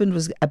my husband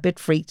was a bit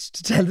freaked,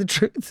 to tell the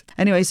truth.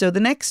 Anyway, so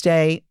the next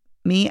day,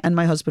 me and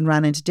my husband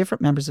ran into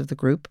different members of the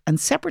group and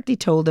separately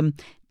told them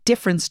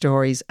different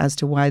stories as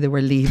to why they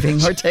were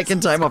leaving or taking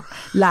time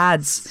off.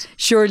 Lads,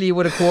 surely you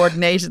would have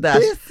coordinated that.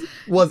 This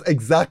was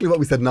exactly what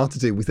we said not to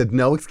do. We said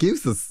no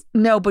excuses.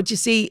 No, but you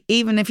see,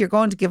 even if you're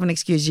going to give an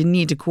excuse, you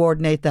need to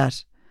coordinate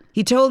that.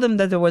 He told them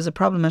that there was a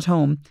problem at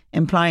home,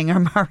 implying our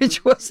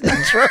marriage was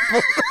in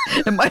trouble.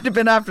 It might have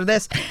been after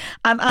this.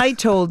 And I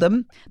told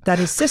them that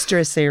his sister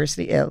is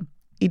seriously ill.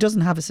 He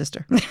doesn't have a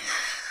sister.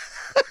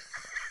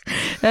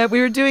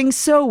 We were doing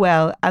so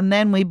well, and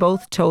then we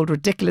both told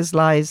ridiculous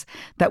lies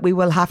that we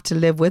will have to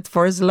live with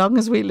for as long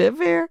as we live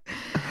here,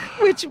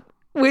 which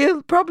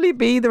will probably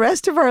be the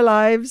rest of our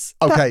lives.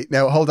 Okay,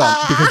 now hold on,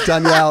 because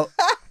Danielle,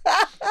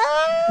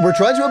 we're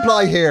trying to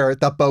imply here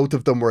that both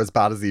of them were as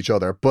bad as each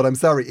other, but I'm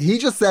sorry, he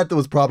just said there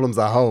was problems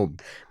at home.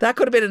 That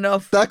could have been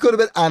enough. That could have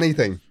been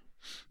anything.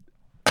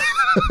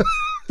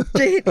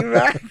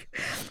 Right.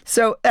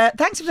 So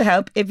thanks for the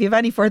help. If you have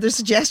any further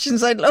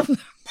suggestions, I'd love them.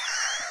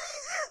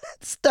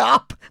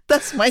 Stop.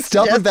 That's my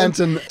Stop suggestion.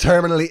 inventing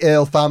terminally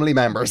ill family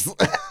members.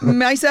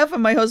 Myself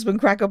and my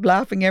husband crack up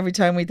laughing every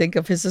time we think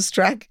of his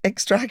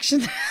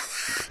extraction.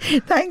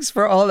 Thanks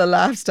for all the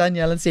laughs,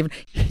 Danielle and Stephen.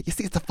 You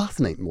see, it's a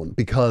fascinating one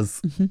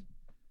because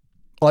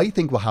I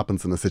think what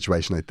happens in a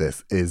situation like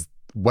this is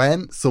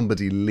when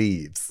somebody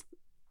leaves,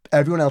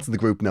 everyone else in the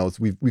group knows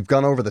we've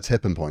gone over the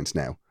tipping point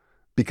now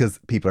because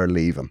people are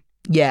leaving.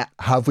 Yeah.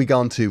 Have we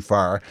gone too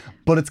far?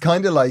 But it's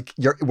kind of like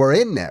we're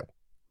in now.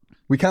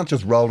 We can't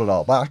just roll it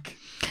all back.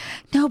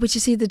 No, but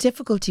you see, the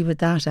difficulty with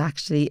that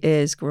actually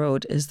is,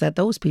 Garode, is that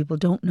those people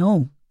don't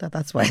know that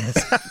that's why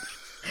it's happening.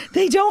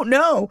 They don't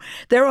know.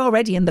 They're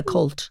already in the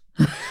cult.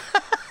 You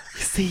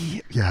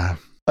see, yeah.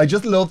 I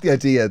just love the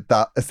idea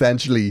that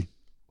essentially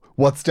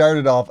what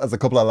started off as a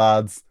couple of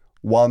lads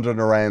wandering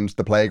around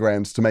the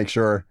playground to make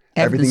sure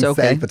everything's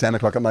okay. safe at 10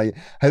 o'clock at night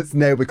has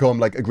now become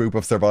like a group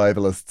of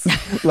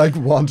survivalists, like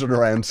wandering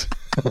around.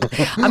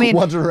 I mean,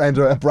 wandering around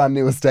a brand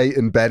new estate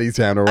in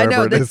Bettystown or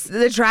wherever it is.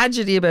 The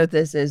tragedy about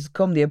this is,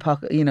 come the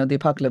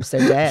apocalypse,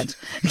 they're dead.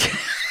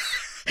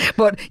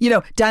 But,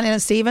 Daniel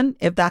and Stephen,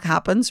 if that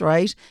happens,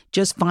 right,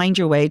 just find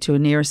your way to a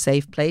near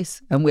safe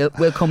place and we'll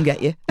come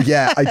get you.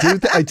 Yeah, I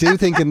do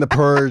think in the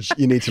purge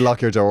you need to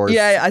lock your doors.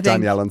 Yeah, I think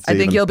Danielle and Stephen.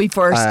 I think you'll be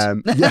first.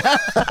 Yeah.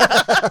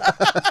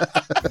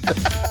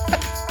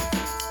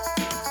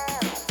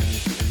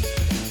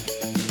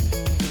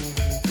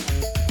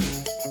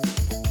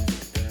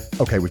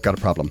 Okay, we've got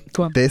a problem.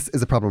 Go on. This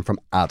is a problem from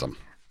Adam.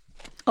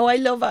 Oh, I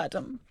love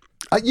Adam.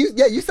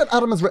 You said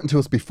Adam has written to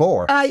us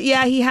before.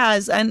 Yeah, he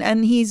has,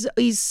 and he's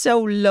so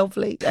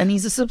lovely, and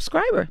he's a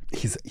subscriber.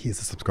 He's a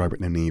subscriber.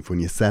 Now, Niamh, when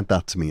you said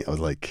that to me, I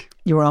was like,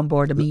 you were on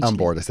board immediately. On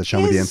board. I said,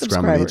 show me the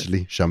Instagram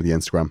immediately. Show me the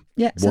Instagram.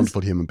 Yeah,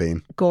 wonderful human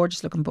being.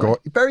 Gorgeous looking boy.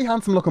 Very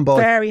handsome looking boy.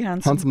 Very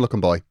handsome. Handsome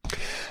looking boy.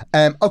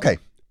 Okay,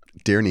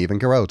 dear Niamh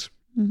and Garode.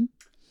 Mm-hmm.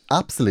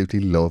 Absolutely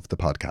love the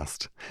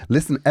podcast.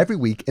 Listen every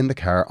week in the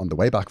car on the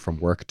way back from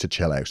work to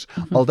chill out.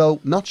 Mm-hmm. Although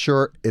not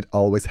sure it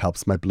always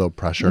helps my blood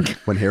pressure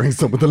when hearing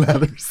some of the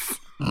letters.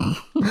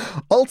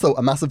 Also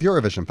a massive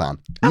Eurovision fan.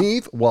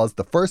 Niamh was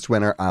the first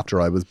winner after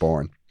I was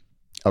born.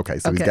 Okay,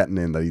 so he's getting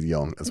in that he's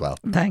young as well.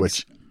 Thanks.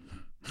 Which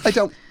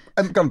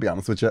I'm going to be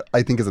honest with you,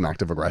 I think is an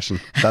act of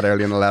aggression that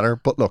early in a letter.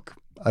 But look,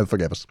 I'll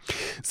forgive it.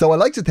 So I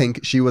like to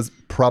think she was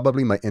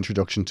probably my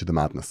introduction to the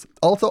madness.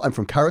 Also, I'm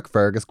from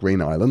Carrickfergus, Green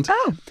Island.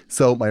 Oh.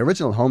 So my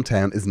original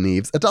hometown is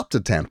Niamh's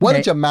adopted town. Why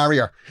don't you marry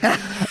her?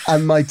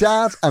 And my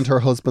dad and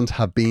her husband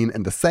have been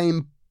in the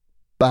same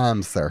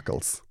band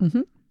circles.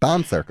 Mm-hmm.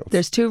 Band circles.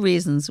 There's two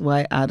reasons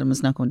why Adam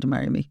is not going to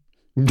marry me.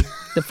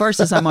 The first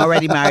is I'm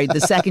already married.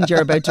 The second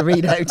you're about to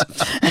read out.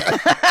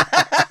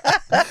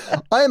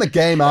 I am a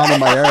gay man in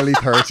my early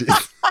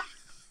 30s.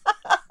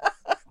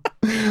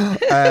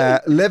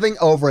 Living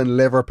over in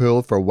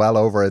Liverpool for well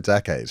over a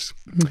decade.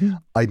 Mm-hmm.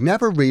 I'd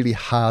never really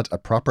had a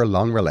proper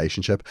long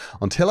relationship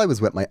until I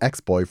was with my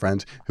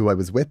ex-boyfriend, who I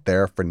was with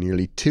there for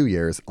nearly 2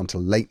 years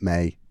until late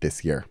May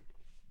this year.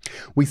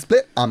 We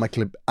split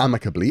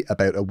amicably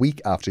about a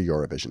week after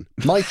Eurovision.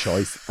 My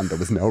choice, and there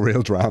was no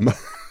real drama.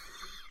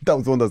 That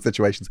was one of those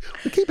situations.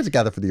 We'll keep it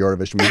together for the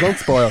Eurovision. We won't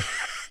spoil.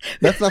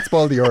 Let's not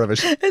spoil the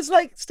Eurovision. It's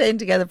like staying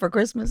together for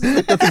Christmas.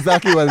 That's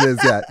exactly what it is.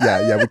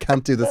 Yeah. We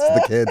can't do this to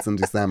the kids in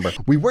December.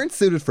 We weren't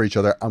suited for each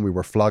other and we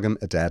were flogging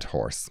a dead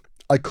horse.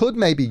 I could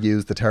maybe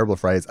use the terrible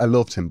phrase, I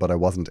loved him, but I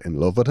wasn't in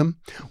love with him.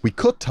 We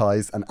cut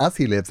ties, and as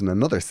he lives in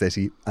another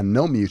city and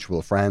no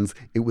mutual friends,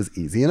 it was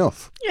easy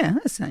enough. Yeah,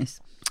 that's nice.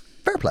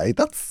 Fair play.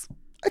 That's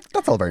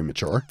all very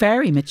mature.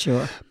 Very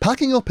mature.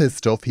 Packing up his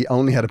stuff, he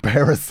only had a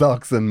pair of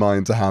socks in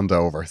mind to hand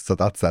over. So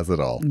that says it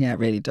all. Yeah, it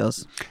really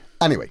does.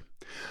 Anyway,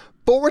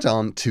 forward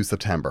on to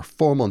September,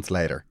 4 months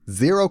later.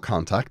 Zero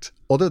contact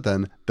other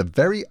than the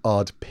very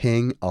odd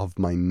ping of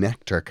my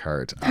Nectar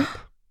card app.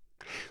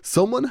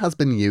 Someone has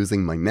been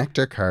using my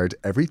Nectar card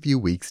every few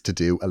weeks to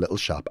do a little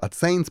shop at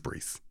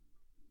Sainsbury's.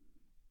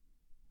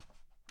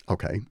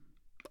 Okay.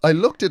 I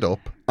looked it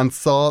up and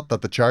saw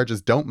that the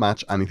charges don't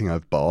match anything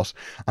I've bought,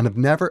 and I've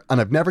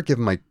never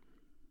given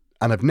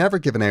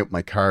out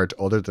my card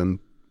other than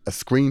a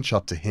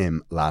screenshot to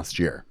him last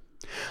year.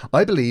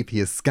 I believe he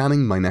is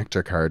scanning my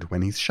Nectar card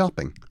when he's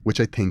shopping, which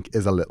I think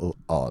is a little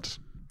odd.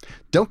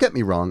 Don't get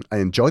me wrong, I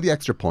enjoy the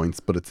extra points,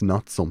 but it's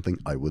not something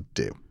I would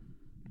do.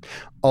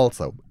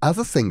 Also, as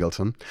a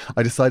singleton,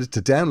 I decided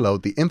to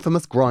download the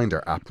infamous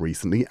Grindr app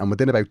recently, and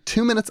within about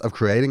 2 minutes of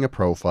creating a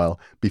profile,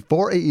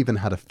 before I even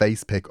had a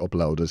face pic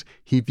uploaded,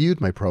 he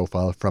viewed my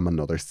profile from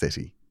another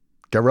city.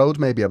 Garrod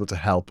may be able to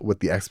help with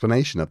the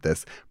explanation of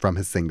this from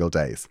his single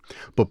days.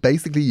 But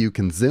basically you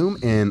can zoom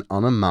in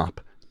on a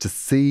map to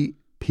see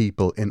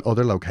people in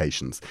other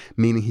locations,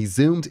 meaning he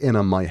zoomed in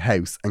on my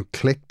house and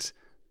clicked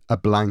a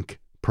blank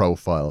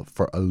profile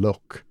for a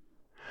look.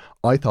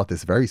 I thought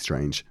this very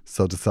strange,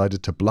 so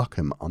decided to block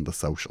him on the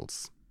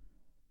socials.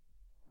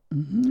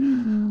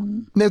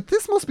 Now,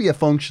 this must be a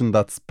function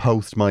that's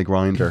post my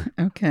Grindr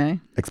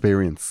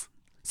experience.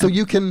 So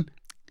you can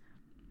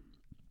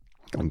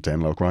go and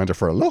download Grindr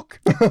for a look.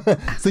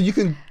 So you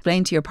can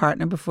explain to your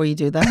partner before you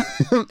do that.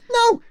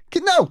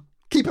 No,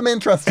 keep him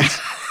interested.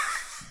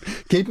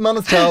 Keep him on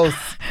his toes.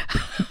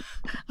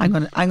 I'm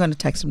gonna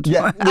text him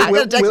tomorrow. Yeah,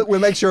 we'll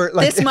make sure.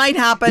 Like, this might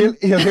happen.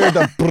 He'll hear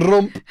the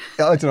brump.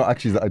 I don't know.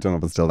 Actually, I don't know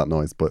if it's still that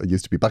noise, but it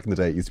used to be back in the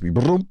day. It used to be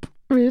brump.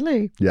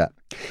 Really? Yeah.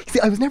 See,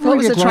 I was never What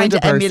really was a it trying Grindr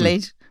to person.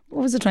 emulate?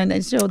 What was it trying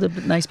to show the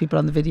nice people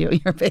on the video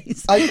in your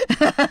face? I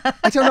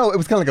don't know. It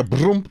was kind of like a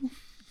brump.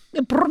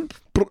 A brump.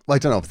 I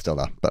don't know if it's still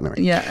that, but anyway.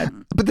 Yeah.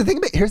 But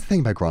here's the thing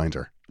about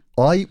Grindr.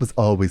 I was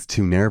always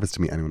too nervous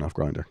to meet anyone off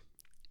Grindr.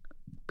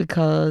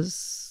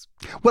 Because?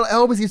 Well, I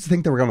always used to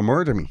think they were going to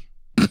murder me.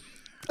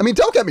 I mean,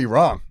 don't get me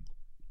wrong.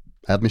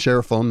 I had my share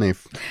of fun,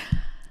 Niamh.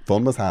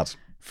 Fun was had.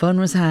 Fun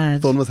was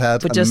had.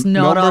 But just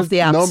not off the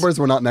apps. Numbers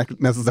were not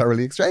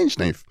necessarily exchanged,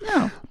 Niamh.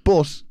 No.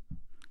 But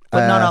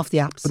not off the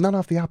apps. But not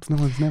off the apps. No,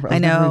 I was never. I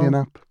know. Never really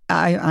an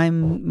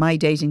app. My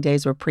dating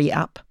days were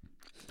pre-app.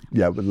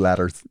 Yeah, with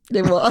letters.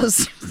 It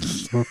was.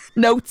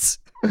 Notes.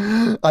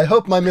 I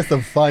hope my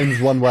missive finds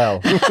one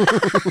well.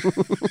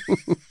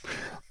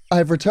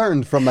 I've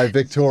returned from my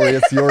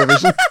victorious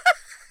Eurovision.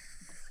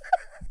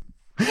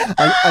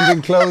 and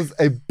enclose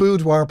a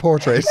boudoir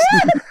portrait.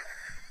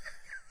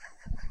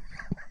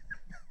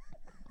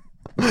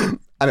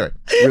 Anyway,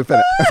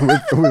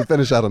 we'll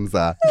finish Adam's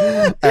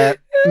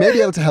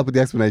maybe able to help with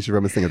the explanation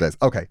from his single days.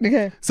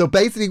 Okay. So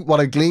basically what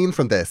I gleaned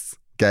from this,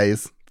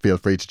 gays, feel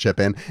free to chip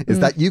in, is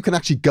that you can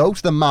actually go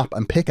to the map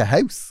and pick a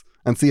house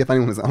and see if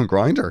anyone is on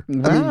Grindr.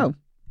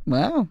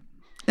 Wow.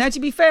 Now,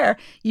 to be fair,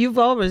 you've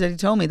already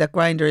told me that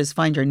Grindr is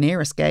find your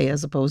nearest gay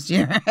as opposed to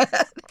your... Yeah,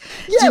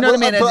 you know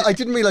what I mean? But I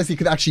didn't realise you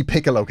could actually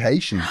pick a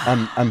location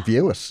and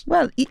view it.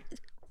 Well,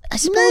 I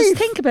suppose,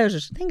 think about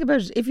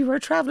it. If you were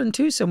travelling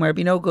to somewhere, it'd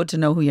be no good to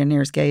know who your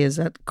nearest gay is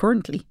at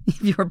currently,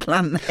 if you were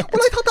planning it.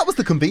 Well, I thought that was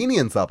the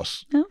convenience of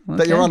it. Oh, okay.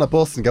 That you're on a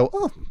bus and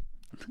go,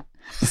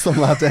 some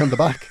lad down the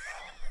back.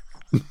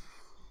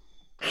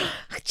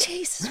 Oh,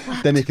 Jesus,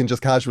 what? Then you can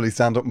just casually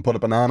stand up and put a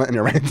banana in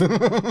your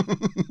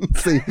mouth.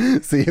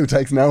 see who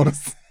takes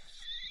notice.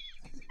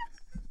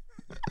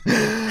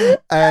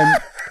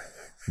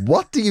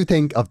 What do you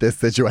think of this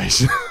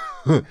situation?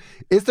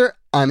 Is there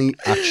any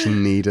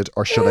action needed,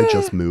 or should I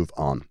just move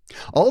on?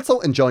 Also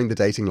enjoying the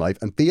dating life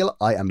and feel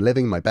I am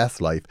living my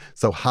best life,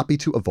 so happy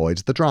to avoid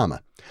the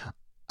drama.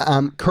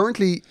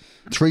 Currently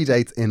 3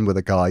 dates in with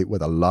a guy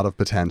with a lot of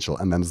potential,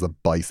 and then there's a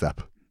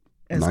bicep.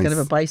 It's kind of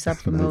a bicep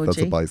emoji. That's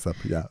a bicep,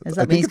 yeah. Does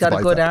that mean he's got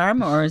a good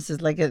arm, or is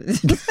it like a...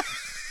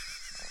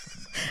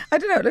 I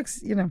don't know, it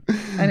looks,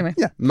 anyway.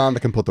 Yeah, man that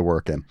can put the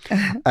work in.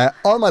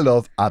 All my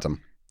love,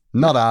 Adam.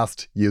 Not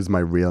asked, use my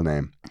real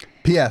name.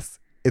 P.S.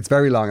 It's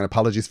very long and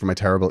apologies for my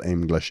terrible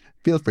English.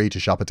 Feel free to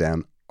chop it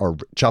down or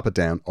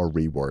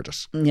reword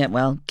it. Yeah,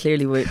 well,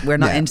 clearly we're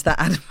not into that,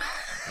 Adam.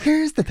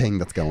 Here's the thing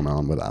that's going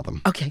on with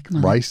Adam. Okay, come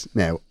on. Right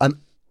now. And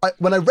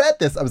when I read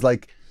this, I was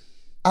like,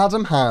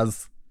 Adam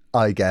has,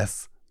 I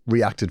guess,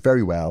 reacted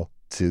very well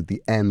to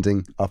the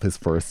ending of his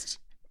first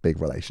big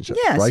relationship.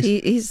 Yes, right?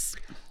 he's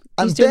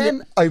and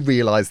then I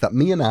realised that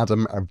me and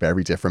Adam are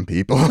very different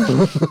people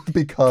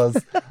because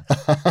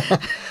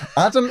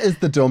Adam is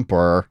the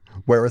dumper,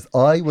 whereas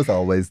I was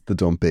always the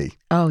dumpy.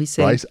 Oh, you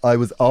see. Right? I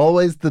was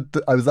always the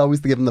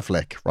giving the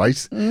flick,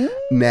 right?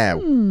 Now,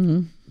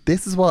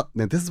 this is what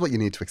you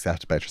need to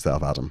accept about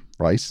yourself, Adam,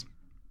 right?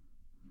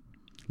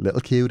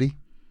 Little cutie.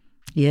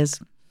 He is.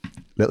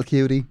 Little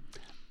cutie.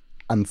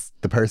 And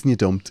the person you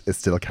dumped is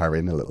still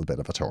carrying a little bit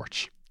of a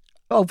torch.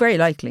 Oh, very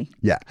likely.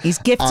 Yeah. He's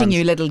gifting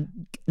you little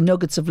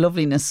nuggets of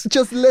loveliness.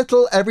 Just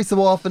little, every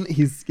so often,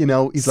 he's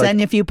send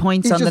you a few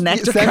points on the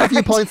nectar card. Send a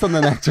few points on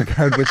the nectar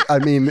card, which I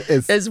mean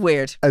is... It's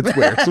weird. It's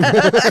weird.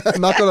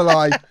 I'm not going to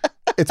lie.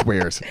 It's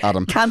weird,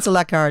 Adam. Cancel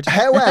that card.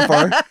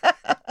 However,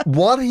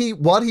 what he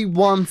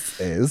wants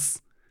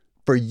is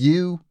for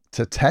you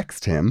to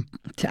text him.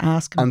 To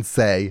ask him. And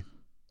say,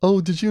 oh,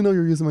 did you know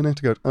you're using my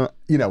nectar card?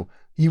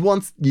 He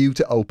wants you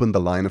to open the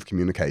line of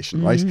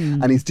communication, right?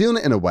 And he's doing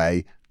it in a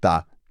way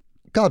that,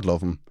 God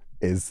love him,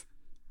 is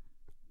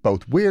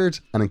both weird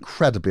and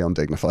incredibly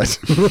undignified.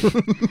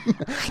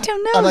 I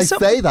don't know. And I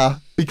say that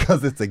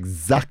because it's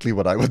exactly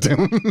what I would do.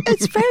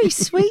 It's very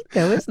sweet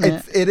though, isn't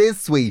it? It is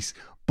sweet.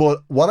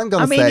 But what I'm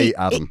going to say,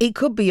 Adam... He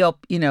could be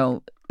up,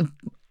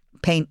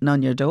 painting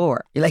on your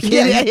door. You're like, you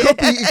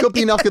could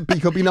be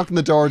knocking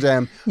the door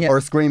down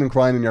or screaming,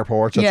 crying in your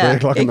porch at 3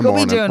 o'clock in the morning.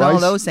 He could be doing right? all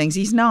those things.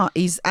 He's not.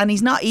 He's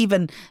not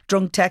even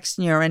drunk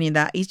texting you or any of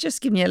that. He's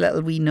just giving you a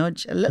little wee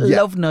nudge, a little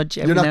love nudge.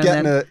 You're not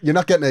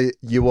getting a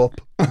you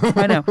up.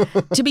 I know.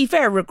 To be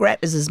fair, regret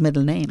is his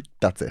middle name.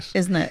 That's it,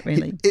 isn't it?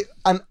 Really.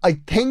 And I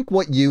think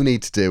what you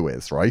need to do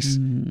is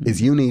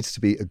is you need to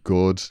be a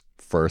good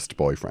first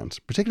boyfriend,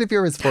 particularly if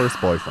you're his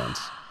first boyfriend.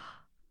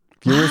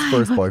 If you're his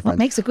first boyfriend, what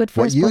makes a good first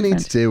boyfriend? What you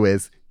boyfriend? need to do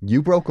is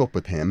you broke up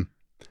with him,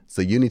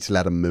 so you need to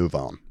let him move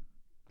on,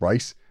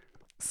 right?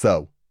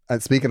 So,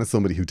 and speaking of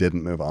somebody who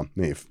didn't move on,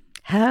 Niamh,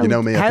 you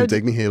know me, I can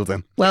dig me heels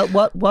in. Well,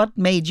 what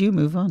made you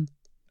move on?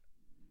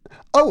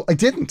 Oh, I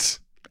didn't.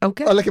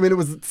 Okay. It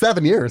was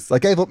 7 years. I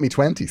gave up my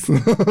 20s.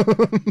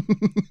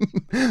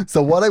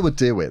 So what I would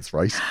do is,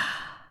 right,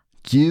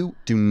 you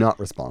do not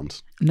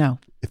respond. No.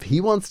 If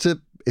he wants to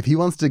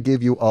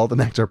give you all the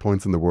nectar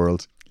points in the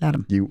world, let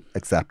him. You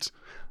accept.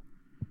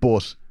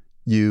 But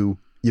you've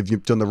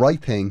done the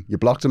right thing. You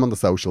blocked him on the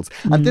socials.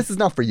 And this is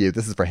not for you.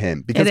 This is for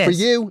him. Because for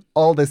you,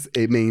 all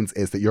it means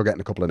is that you're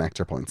getting a couple of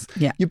nectar points.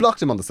 Yeah. You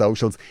blocked him on the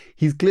socials.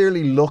 He's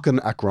clearly looking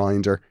at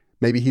Grindr.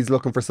 Maybe he's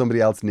looking for somebody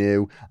else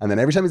new. And then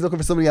every time he's looking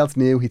for somebody else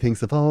new, he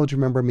thinks of, oh, do you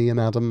remember me and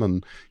Adam?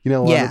 And,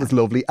 it was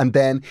lovely. And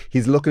then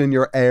he's looking in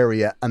your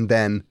area and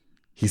then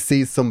he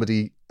sees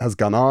somebody has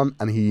gone on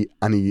and he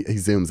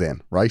zooms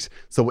in, right?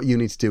 So what you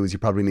need to do is you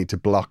probably need to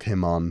block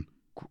him on,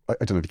 I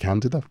don't know if you can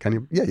do that. Can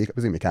you? Yeah, I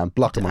presume you can.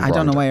 Block him on Grindr. I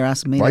don't know why you're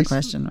asking me that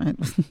question,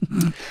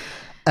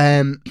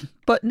 right?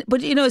 But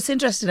it's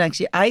interesting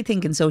actually. I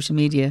think in social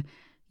media,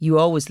 you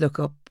always look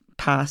up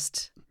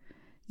past.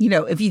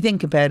 If you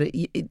think about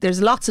it,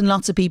 there's lots and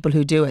lots of people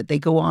who do it. They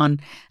go on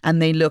and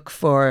they look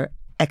for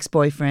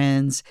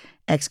ex-boyfriends,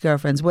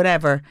 ex-girlfriends,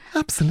 whatever.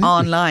 Absolutely.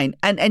 Online.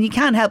 And you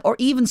can't help, or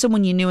even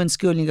someone you knew in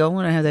school and you go, I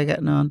wonder how they're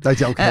getting on. I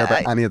don't care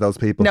about any of those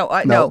people. No.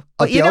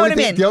 But you know what I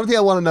mean? The only thing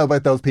I want to know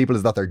about those people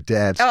is that they're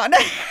dead. Oh,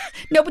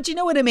 no, but you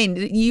know what I mean?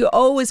 You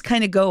always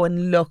kind of go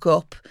and look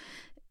up.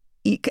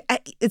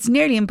 It's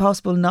nearly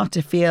impossible not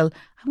to feel,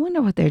 I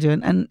wonder what they're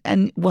doing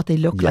and what they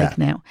look like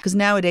now. Because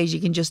nowadays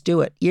you can just do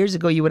it. Years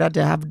ago you would have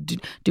to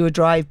do a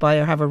drive-by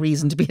or have a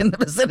reason to be in the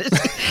vicinity.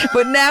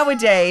 But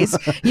nowadays,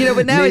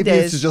 Niamh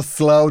used to just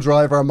slow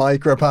drive our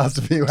micro past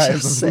a few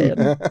houses in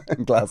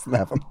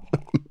Glasnevin.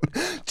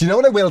 Do you know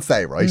what I will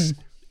say, right?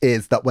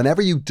 Is that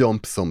whenever you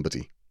dump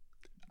somebody,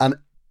 and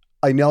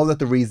I know that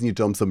the reason you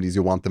dump somebody is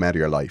you want them out of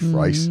your life,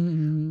 right?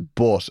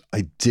 But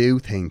I do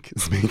think,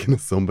 speaking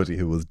of somebody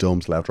who was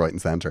dumped left, right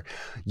and centre,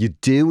 you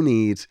do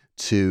need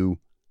to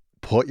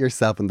put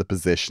yourself in the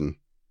position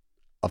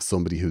of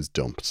somebody who's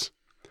dumped.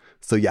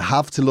 So you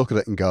have to look at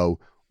it and go,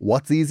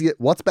 what's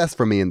best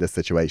for me in this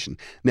situation?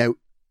 Now,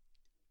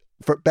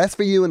 best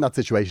for you in that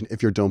situation,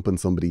 if you're dumping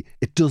somebody,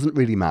 it doesn't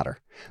really matter.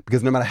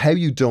 Because no matter how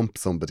you dump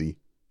somebody,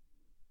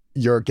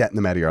 you're getting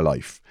them out of your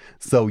life.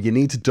 So you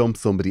need to dump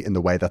somebody in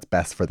the way that's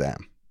best for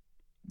them.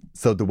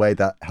 So the way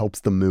that helps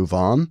them move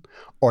on,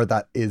 or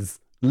that is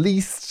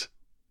least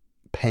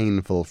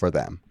painful for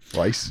them,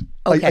 right?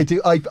 Okay.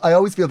 I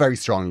always feel very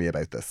strongly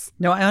about this.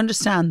 No, I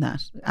understand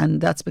that.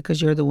 And that's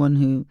because you're the one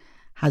who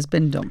has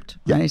been dumped,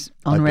 right?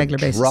 On a regular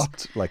basis.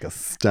 Dropped like a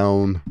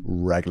stone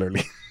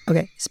regularly.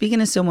 Okay. Speaking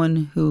of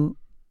someone who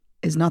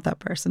is not that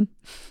person,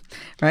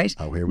 right?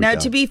 Oh, here we go. Now,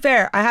 to be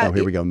fair,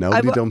 here we go.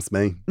 Nobody dumps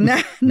me.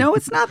 No,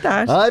 it's not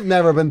that. I've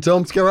never been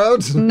dumped,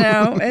 Gerard.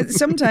 No,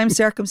 sometimes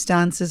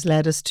circumstances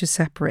led us to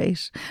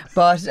separate.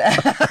 But,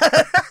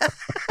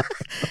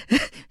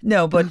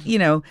 no, but,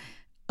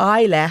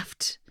 I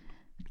left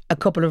a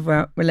couple of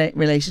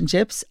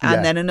relationships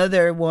and then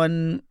another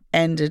one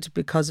ended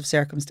because of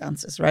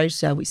circumstances, right?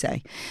 Shall we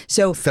say?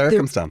 So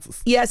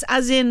circumstances. Yes,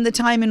 as in the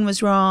timing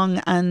was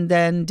wrong and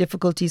then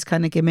difficulties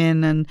kind of came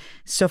in and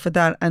stuff like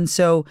that. And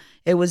so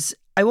it was,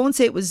 I won't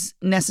say it was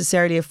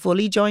necessarily a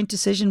fully joint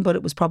decision, but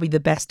it was probably the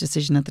best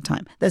decision at the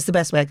time. That's the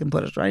best way I can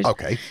put it, right?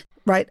 Okay.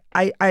 Right.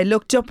 I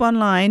looked up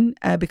online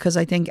because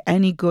I think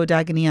any good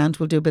agony aunt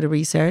will do a bit of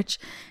research.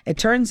 It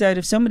turns out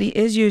if somebody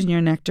is using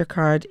your Nectar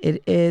card,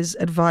 it is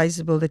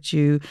advisable that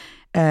you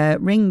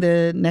ring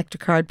the Nectar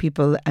card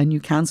people and you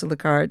cancel the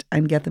card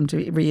and get them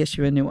to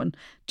reissue a new one,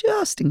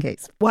 just in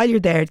case. While you're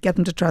there, get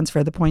them to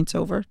transfer the points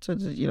over so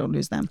that you don't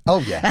lose them. Oh,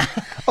 yeah.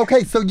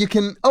 Okay, so you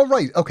can... Oh,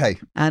 right, okay.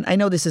 And I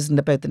know this isn't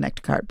about the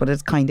Nectar card, but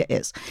it kind of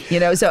is.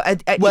 So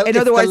well, in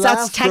other words,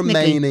 that's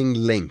technically... remaining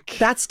link.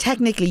 That's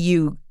technically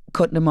you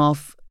cutting them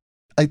off.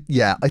 I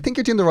think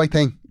you're doing the right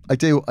thing. I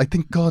do. I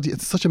think, God,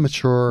 it's such a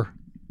mature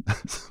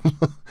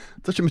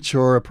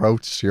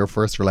approach to your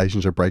first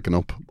relationship breaking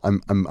up.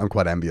 I'm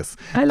quite envious.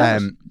 I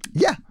love it.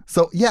 Yeah.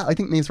 So I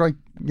think Niamh's right.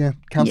 Yeah.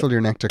 Cancel your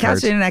Nectar card.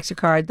 Cancel your Nectar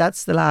card.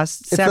 That's the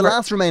last. It's the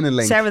last remaining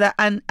link. Sever that,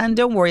 and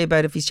don't worry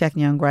about if he's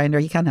checking you on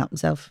Grindr. He can't help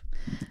himself.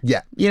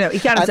 Yeah. He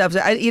can't himself.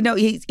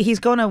 He's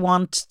going to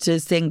want to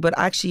think, but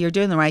actually you're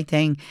doing the right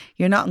thing.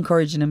 You're not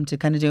encouraging him to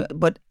kind of do it.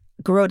 But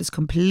Gearóid is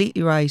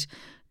completely right.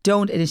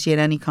 don't initiate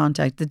any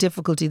contact. The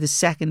difficulty, the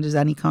second there's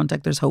any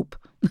contact, there's hope.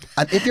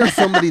 And if you're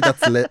somebody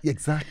that's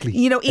exactly,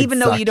 You know, even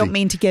though you don't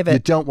mean to give you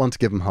it. don't want to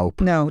give them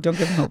hope. No, don't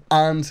give them hope.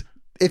 And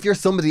if you're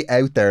somebody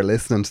out there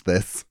listening to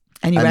this,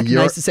 And you recognise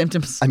you're- the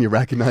symptoms. and you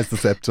recognise the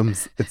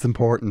symptoms, it's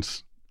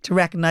important. To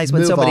recognise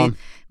when Move somebody, on.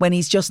 when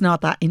he's just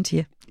not that into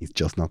you. He's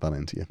just not that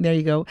into you. There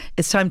you go.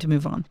 It's time to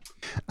move on.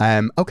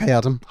 Okay,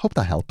 Adam. Hope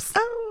that helps.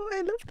 Oh,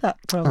 I love that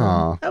problem.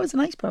 Aw. That was a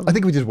nice problem. I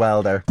think we did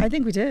well there. I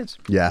think we did.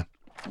 Yeah.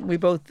 We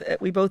both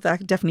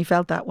definitely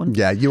felt that one.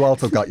 Yeah, you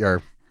also got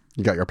your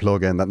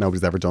plug in that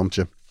nobody's ever dumped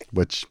you,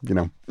 which, you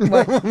know.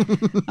 Well,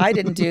 I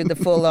didn't do the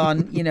full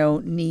on,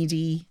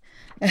 needy.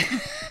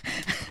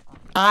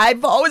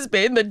 I've always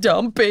been the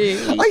dumpy.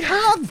 I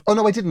have. Oh,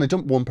 no, I didn't. I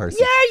dumped one person.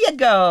 There you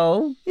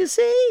go. You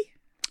see?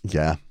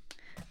 Yeah.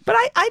 But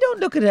I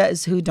don't look at it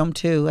as who dumped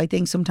who. I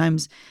think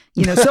sometimes,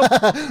 so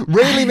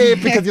Really,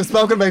 mate, because you've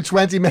spoken about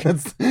 20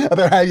 minutes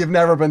about how you've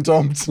never been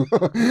dumped.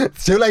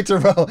 It's too late to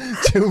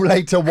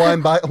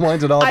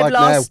wind it all back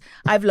now.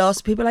 I've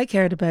lost people I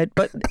cared about,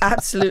 but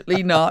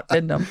absolutely not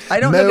been dumped. I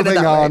don't look at it Moving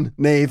that on, way.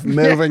 Neve,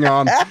 moving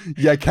on.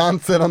 You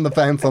can't sit on the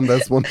fence on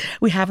this one.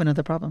 We have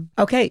another problem.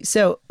 Okay,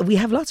 so we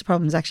have lots of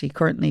problems actually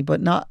currently, but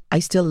I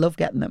still love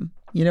getting them.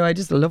 I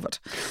just love it.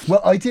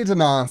 Well, I did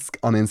an ask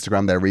on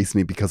Instagram there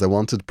recently because I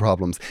wanted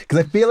problems. Because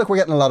I feel like we're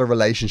getting a lot of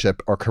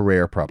relationship or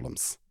career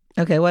problems.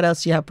 Okay, what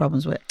else do you have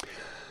problems with?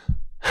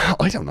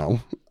 I don't know.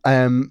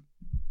 I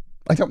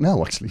don't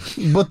know, actually.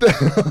 But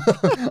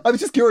I was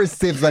just curious to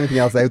see if there's anything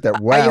else out there.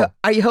 Wow.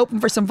 Are you hoping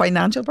for some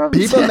financial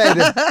problems?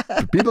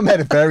 People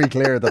made it very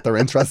clear that they're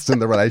interested in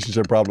the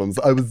relationship problems.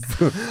 I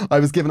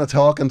was given a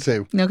talking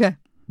to Okay.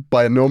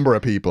 by a number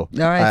of people.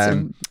 All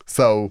right.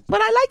 So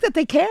But I like that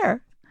they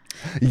care.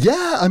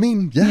 yeah, I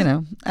mean,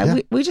 yeah. Yeah.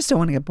 We just don't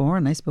want to get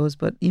bored, I suppose.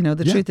 But,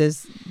 the truth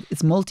is,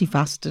 it's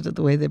multifaceted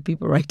the way that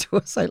people write to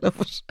us. I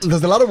love it.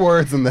 There's a lot of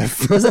words in this.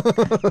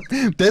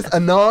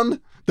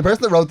 The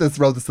person that wrote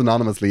this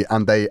anonymously,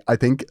 and there's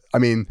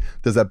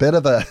a bit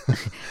of a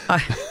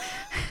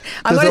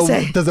I'm going to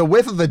say, there's a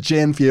whiff of a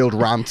gin-fueled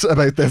rant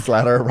about this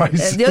letter, right?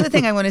 the other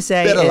thing I want to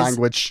say bit is, of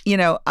language.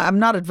 I'm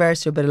not adverse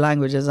to a bit of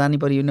language, as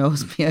anybody who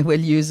knows me, I will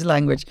use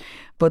language.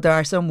 But there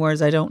are some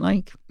words I don't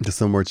like. There's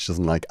some words she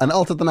doesn't like. And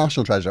also the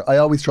national treasure. I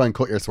always try and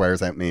cut your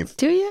swears out, Niamh.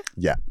 Do you?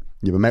 Yeah.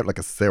 You have a mouth like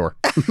a sewer.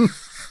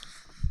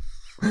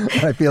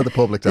 I feel the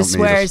public don't The need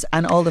swears it.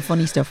 and all the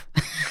funny stuff.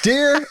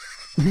 Dear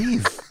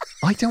Niamh,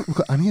 I don't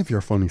look at any of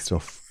your funny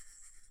stuff.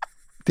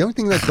 The only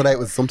thing that cut out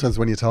was sometimes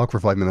when you talk for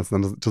 5 minutes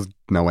and then there's just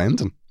no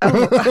ending.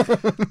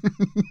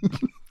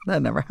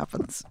 That never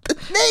happens.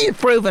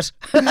 Prove it.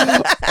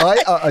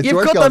 I You've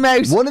swear to cut them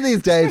out. One of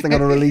these days I'm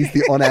going to release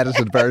the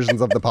unedited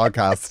versions of the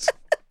podcast.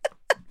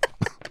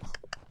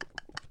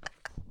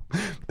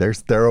 They're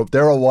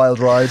a wild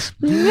ride.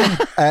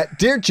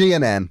 Dear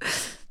GNN.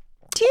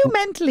 Do you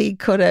mentally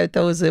cut out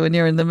those when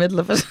you're in the middle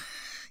of it?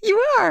 You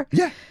are.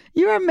 Yeah.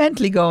 You are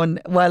mentally going,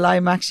 well,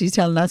 I'm actually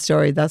telling that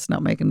story. That's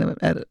not making the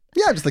edit.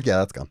 Yeah, I'm just like, yeah,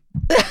 that's gone.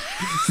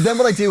 So then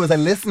what I do is I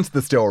listen to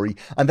the story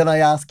and then I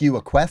ask you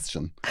a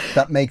question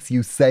that makes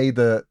you say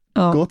the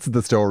guts of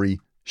the story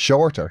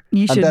shorter.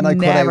 You should and then I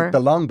cut never. out the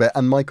long bit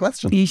and my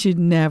question. You should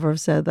never have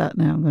said that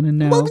now. I'm going to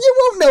know. Well, you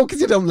won't know because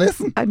you don't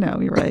listen. I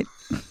know, you're right.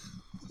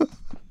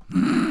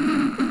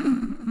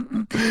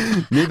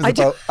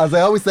 As I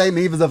always say,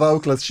 Niamh is a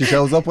vocalist. She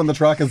shows up when the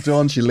track is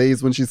done. She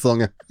leaves when she's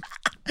sung it.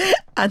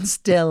 And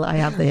still I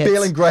have the hits.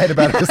 Feeling great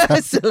about herself. I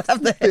still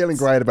have the hits. Feeling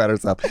great about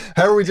herself.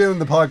 How are we doing in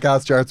the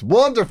podcast charts?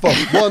 Wonderful.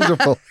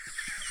 Wonderful.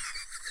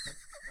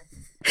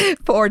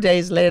 4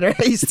 days later,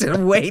 he's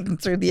still waiting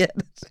through the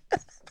edit.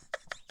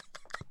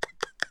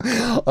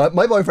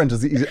 My boyfriend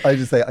I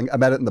just say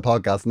I'm editing the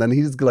podcast and then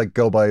he just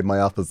go by my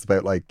office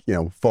about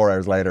 4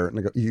 hours later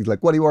and he's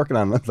like, what are you working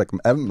on? And I was like,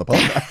 I'm editing the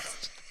podcast.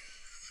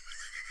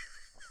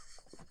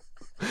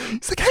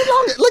 He's like, how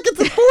long? It's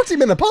a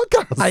 40-minute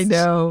podcast. I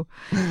know,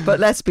 but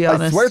let's be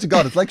honest. I swear to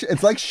God,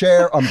 it's like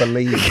Share on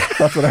Believe.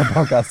 That's what our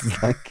podcast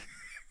is like.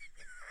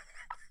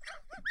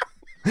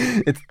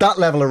 It's that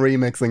level of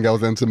remixing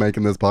goes into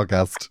making this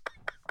podcast.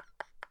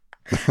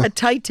 A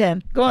tight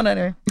 10. Go on,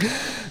 anyway.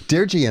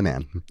 Dear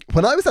GNN,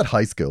 when I was at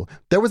high school,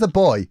 there was a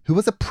boy who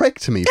was a prick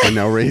to me for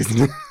no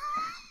reason.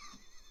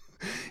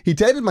 He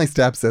dated my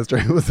stepsister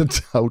who was a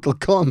total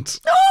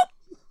cunt.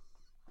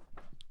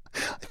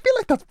 I feel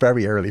like that's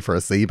very early for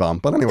a C-bomb,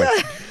 but anyway.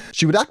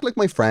 She would act like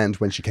my friend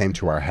when she came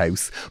to our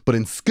house, but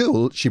in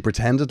school she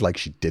pretended like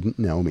she didn't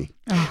know me.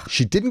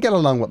 She didn't get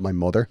along with my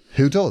mother,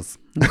 who does.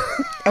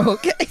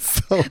 Okay,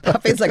 so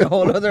that feels like a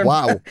whole other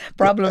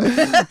problem.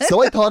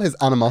 So I thought his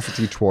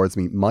animosity towards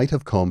me might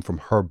have come from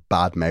her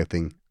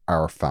bad-mouthing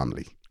our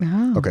family.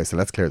 Oh. Okay, so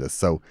let's clear this.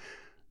 So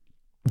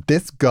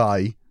this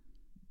guy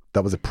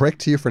that was a prick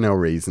to you for no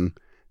reason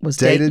Was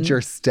dated dating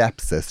your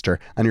stepsister,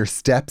 and your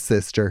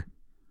stepsister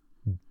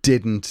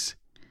didn't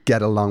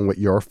get along with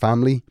your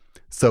family,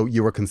 so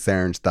you were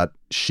concerned that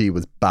she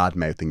was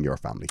bad-mouthing your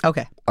family.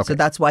 Okay. So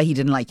that's why he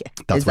didn't like it.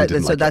 That's why he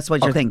didn't like that's it.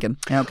 what you're Okay. thinking.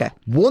 Okay.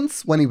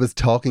 Once when he was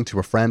talking to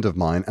a friend of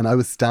mine and I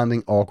was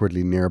standing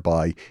awkwardly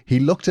nearby, he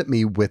looked at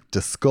me with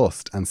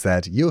disgust and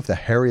said, "You have the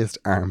hairiest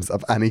arms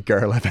of any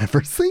girl I've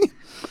ever seen."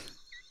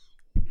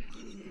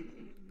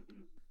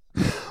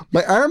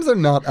 My arms are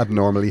not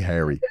abnormally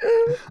hairy.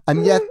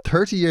 And yet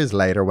 30 years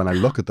later, when I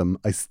look at them,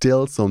 I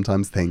still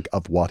sometimes think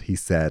of what he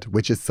said,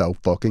 which is so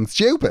fucking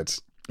stupid.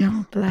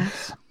 Oh,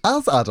 bless.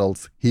 As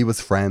adults, he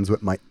was friends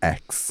with my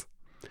ex.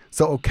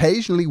 So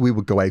occasionally we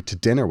would go out to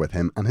dinner with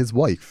him and his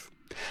wife.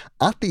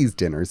 At these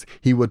dinners,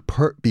 he would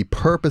be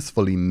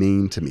purposefully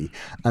mean to me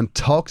and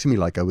talk to me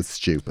like I was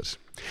stupid.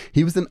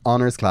 He was in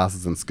honours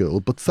classes in school,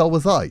 but so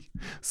was I.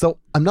 So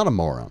I'm not a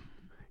moron.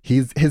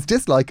 His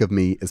dislike of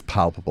me is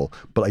palpable,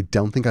 but I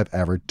don't think I've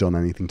ever done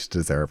anything to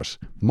deserve it.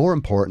 More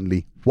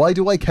importantly, why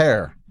do I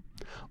care?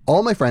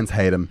 All my friends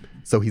hate him,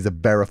 so he's a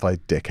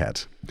verified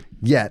dickhead.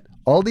 Yet,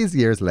 all these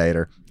years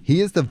later,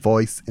 he is the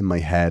voice in my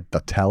head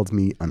that tells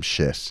me I'm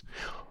shit.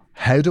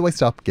 How do I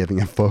stop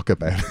giving a fuck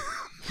about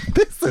it?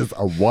 This is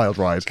a wild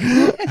ride.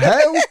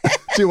 How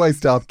do I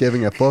stop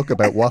giving a fuck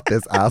about what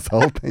this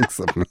asshole thinks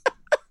of me?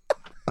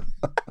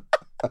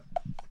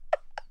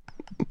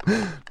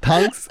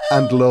 Thanks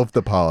and love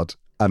the pod.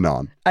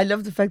 Anon. I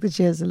love the fact that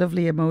she has a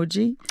lovely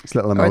emoji. It's a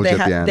little emoji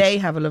at the end. They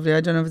have a lovely,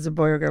 I don't know if it's a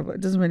boy or girl, but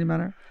it doesn't really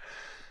matter.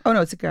 Oh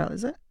no, it's a girl,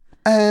 is it?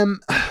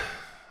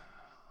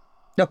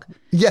 Look.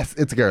 Yes,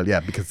 it's a girl, yeah,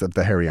 because of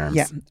the hairy arms.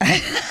 Yeah.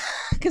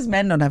 Because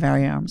men don't have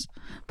hairy arms,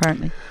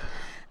 apparently.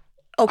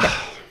 Okay,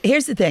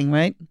 here's the thing,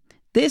 right?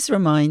 This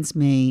reminds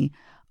me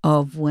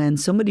of when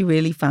somebody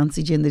really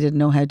fancied you and they didn't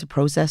know how to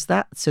process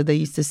that. So they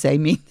used to say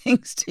mean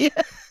things to you.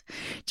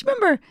 Do you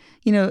remember,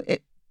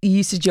 you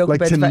used to joke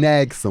like about to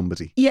nag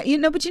somebody. Yeah,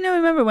 but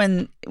remember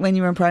when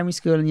you were in primary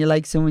school and you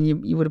liked someone,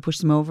 you would have pushed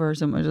them over or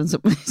something, or done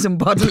some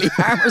bodily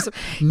harm or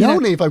something. No,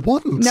 Niamh, I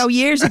wouldn't. No,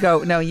 years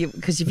ago. No,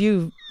 because if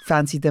you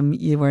fancied them,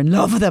 you were in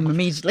love with them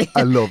immediately.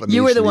 I love it.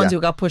 You were the ones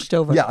who got pushed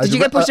over. Yeah, Did you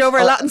get pushed over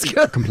a lot in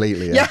school?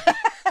 Completely, yeah.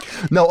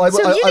 No,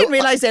 So you didn't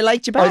realise they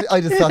liked you back. I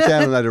just sat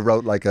down and I'd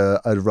wrote like a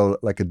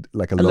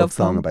love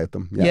song about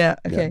them. Yeah,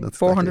 okay.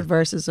 400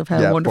 verses of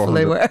how wonderful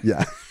they were.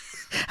 Yeah.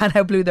 And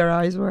how blue their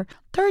eyes were.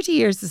 30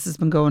 years this has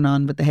been going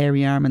on with the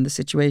hairy arm and the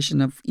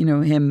situation of,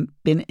 him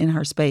being in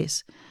her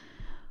space.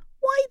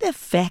 Why the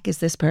feck is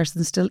this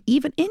person still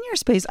even in your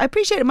space? I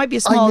appreciate it might be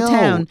a small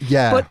town.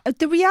 Yeah. But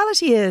the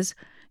reality is,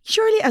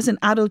 surely as an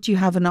adult you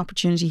have an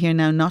opportunity here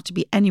now not to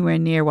be anywhere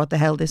near what the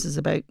hell this is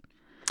about.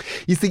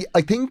 You see,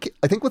 I think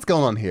what's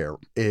going on here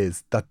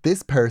is that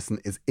this person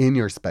is in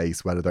your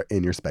space, whether they're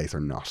in your space or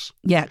not.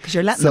 Yeah, because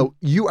you're letting them. So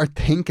you are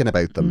thinking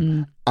about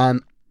them.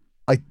 And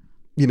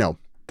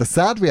the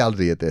sad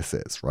reality of this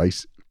is,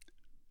 right,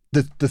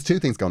 there's two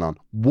things going on.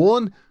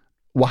 One,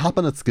 what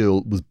happened at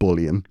school was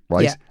bullying,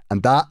 right? Yeah.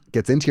 And that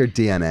gets into your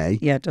DNA.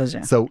 Yeah, it does,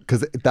 yeah. So,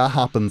 because that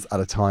happens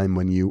at a time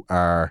when you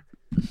are...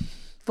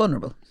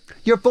 vulnerable.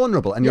 You're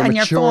vulnerable and you're maturing.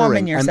 And you're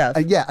forming yourself.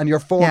 And you're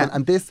forming. Yeah.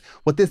 And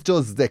what this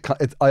does is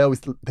I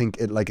always think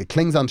it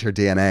clings onto your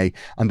DNA,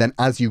 and then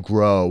as you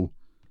grow,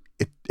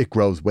 it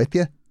grows with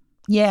you.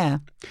 Yeah.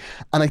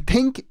 And I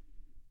think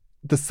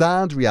the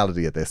sad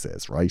reality of this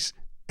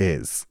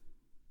is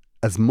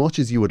as much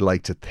as you would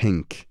like to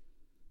think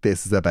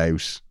this is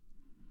about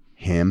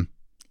him,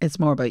 it's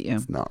more about you.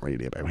 It's not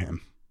really about him.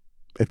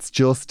 It's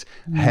just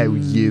how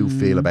you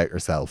feel about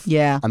yourself.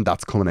 Yeah. And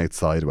that's coming out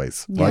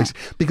sideways, right?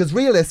 Because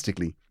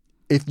realistically,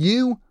 if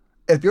you're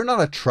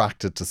not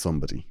attracted to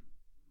somebody,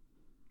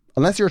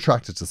 unless you're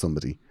attracted to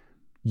somebody,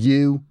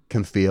 you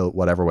can feel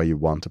whatever way you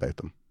want about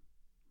them.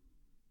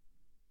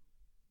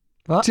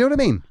 What? Do you know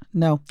what I mean?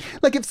 No.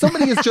 Like if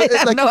somebody is just... I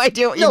have no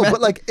idea what you mean. No,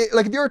 but like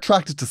if you're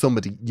attracted to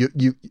somebody,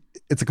 you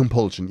it's a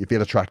compulsion. You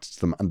feel attracted to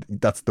them and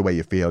that's the way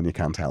you feel and you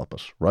can't help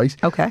it, right?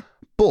 Okay.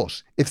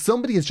 But if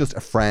somebody is just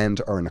a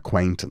friend or an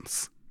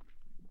acquaintance,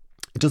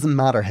 it doesn't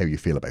matter how you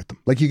feel about them.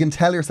 Like you can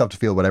tell yourself to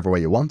feel whatever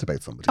way you want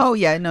about somebody. Oh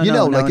yeah, no.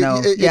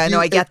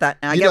 I get that.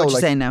 I get what you're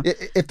saying now.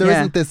 If there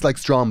isn't this like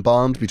strong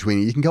bond between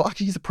you, you can go,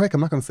 actually he's a prick,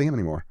 I'm not going to see him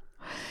anymore.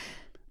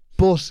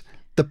 But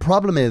the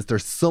problem is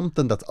there's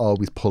something that's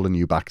always pulling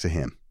you back to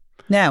him.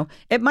 Now,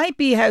 it might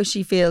be how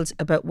she feels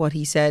about what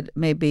he said.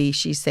 Maybe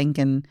she's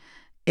thinking,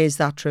 is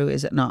that true?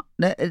 Is it not?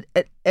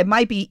 It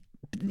might be,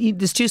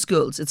 there's two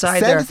schools. It's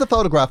either... Send us a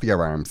photograph of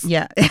your arms.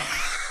 Yeah.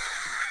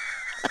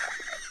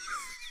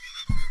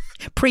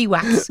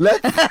 Pre-wax.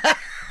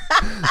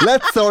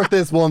 Let's sort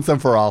this once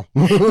and for all.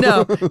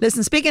 No,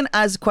 listen, speaking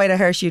as quite a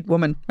hirsute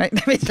woman, right?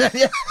 Let me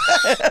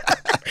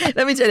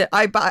tell you,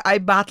 I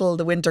battle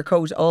the winter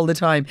coat all the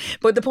time.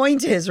 But the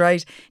point is,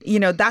 right,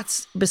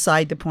 that's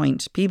beside the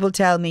point. People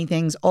tell me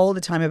things all the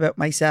time about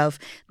myself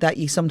that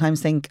you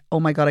sometimes think, oh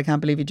my God, I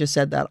can't believe you just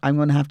said that. I'm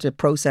going to have to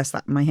process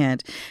that in my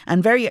head.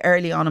 And very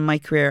early on in my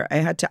career, I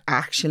had to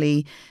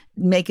actually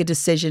make a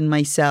decision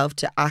myself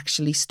to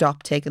actually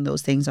stop taking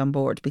those things on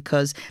board,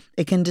 because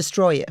it can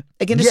destroy you.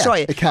 It can destroy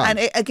you. It can. And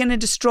it can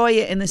destroy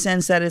you in the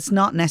sense that it's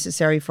not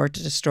necessary for it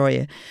to destroy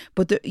you.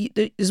 But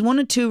there's one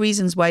or two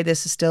reasons why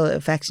this is still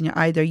affecting you.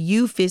 Either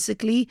you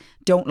physically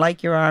don't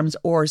like your arms,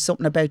 or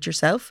something about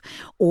yourself,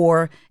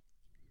 or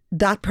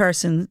that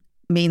person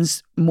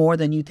means more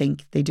than you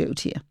think they do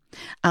to you.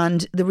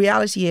 And the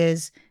reality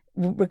is,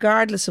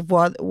 regardless of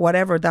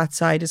whatever that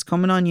side is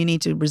coming on, you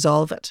need to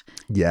resolve it.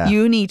 Yeah.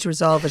 You need to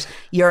resolve it.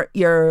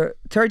 You're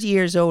 30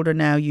 years older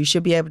now. You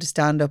should be able to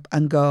stand up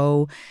and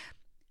go,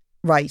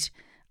 right,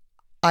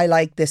 I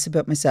like this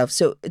about myself.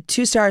 So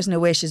 2 stars and a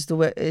wish is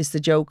the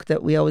joke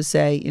that we always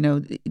say,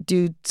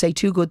 do say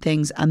 2 good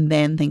things and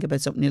then think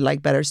about something you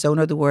like better. So in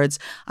other words,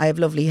 I have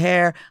lovely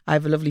hair, I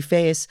have a lovely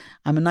face,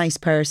 I'm a nice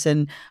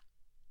person,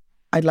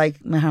 I'd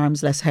like my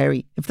arms less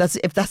hairy. If that's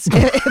what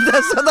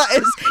that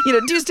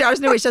is, 2 stars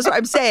and a wish. That's what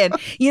I'm saying.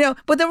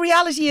 But the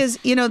reality is,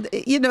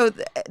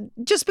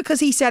 just because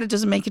he said it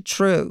doesn't make it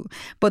true.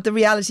 But the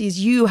reality is,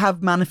 you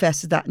have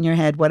manifested that in your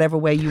head, whatever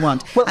way you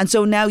want, and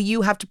so now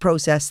you have to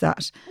process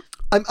that.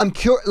 I'm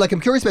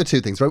curious about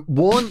 2 things, right?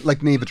 One, like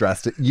Niamh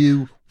addressed it.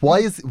 Why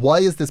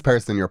is this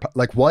person in your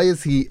why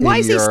is he in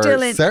your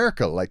still in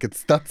circle? Like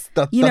that's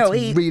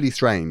really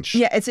strange.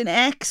 Yeah, it's an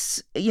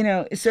ex.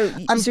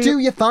 Do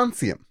you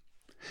fancy him?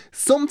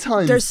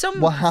 Sometimes there's some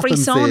what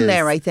happens frisson is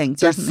there, I think.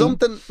 There's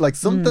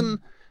definitely.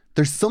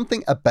 There's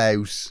something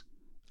about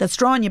that's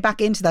drawing you back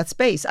into that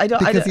space.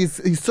 Because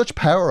he's such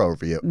power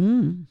over you.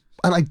 And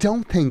I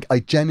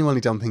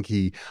genuinely don't think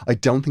he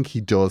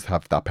does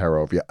have that power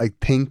over you. I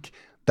think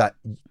that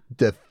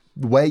the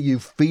way you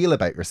feel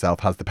about yourself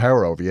has the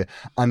power over you,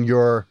 and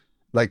you're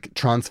like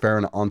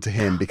transferring it onto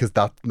him because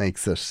that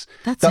makes it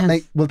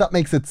that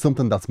makes it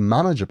something that's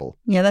manageable.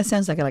 Yeah, that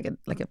sounds like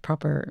a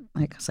proper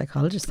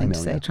psychologist thing to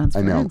say. Transference.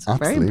 I know,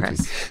 absolutely. Very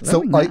impressed.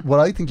 So what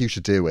I think you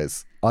should do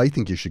is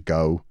you should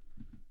go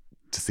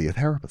to see a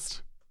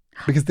therapist,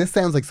 because this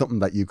sounds like something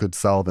that you could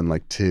solve in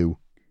like two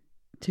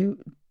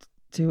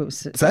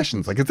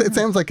sessions. Like it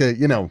sounds like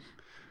you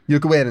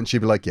go in and she'd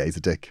be like, yeah, he's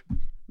a dick.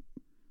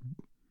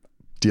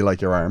 Do you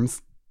like your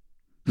arms?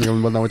 You go,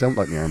 well, no, I don't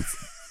like my arms.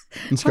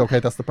 And she go, okay,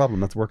 that's the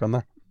problem. Let's work on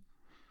that.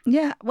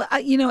 Yeah, well,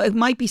 it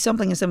might be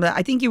something as simple.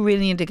 I think you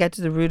really need to get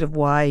to the root of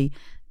why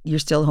you're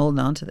still holding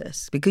on to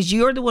this, because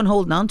you're the one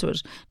holding on to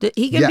it.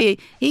 He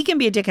can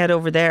be a dickhead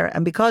over there,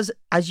 and because,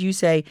 as you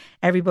say,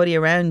 everybody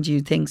around you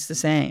thinks the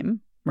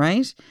same,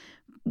 right?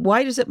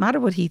 Why does it matter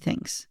what he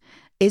thinks?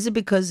 Is it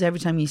because every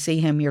time you see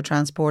him, you're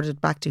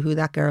transported back to who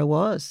that girl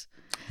was?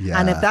 Yeah.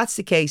 And if that's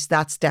the case,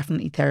 that's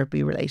definitely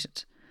therapy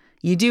related.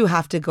 You do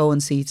have to go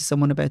and see to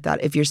someone about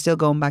that if you're still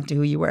going back to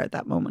who you were at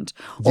that moment.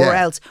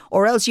 Yeah.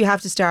 Or else you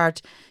have to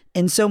start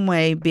in some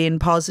way being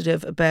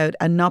positive about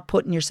and not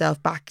putting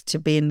yourself back to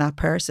being that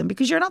person,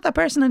 because you're not that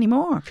person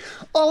anymore.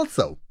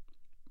 Also,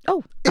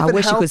 I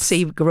wish you could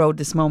see Garrod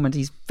this moment.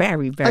 He's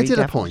very, very I did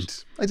definite. a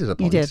point.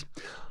 You did.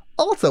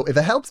 Also, if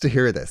it helps to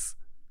hear this,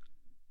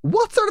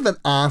 what sort of an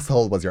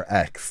asshole was your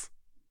ex?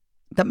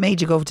 That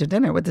made you go to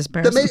dinner with this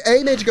person.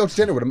 That made you go to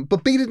dinner with him,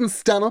 but B didn't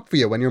stand up for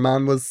you when your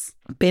man was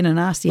being a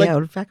nasty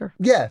old fecker.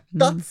 Yeah,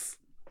 that's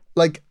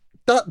like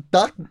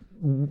that.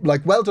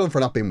 Well done for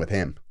not being with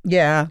him.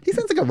 Yeah, he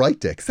sounds like a right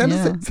dick. Send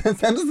us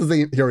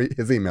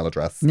his email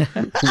address.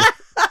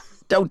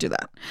 Don't do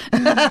that.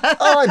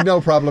 I have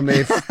no problem,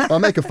 Niamh. I'll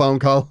make a phone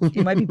call.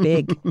 He might be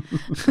big.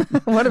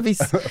 What if he's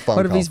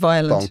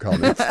violent? Phone call,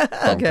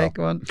 Niamh. Okay,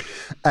 go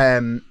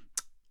on.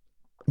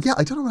 Yeah,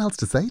 I don't know what else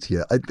to say to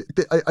you.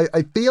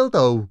 I feel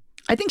though,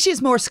 I think she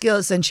has more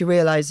skills than she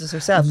realises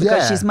herself,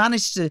 because she's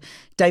managed to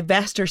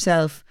divest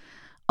herself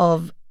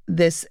of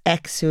this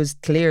ex who is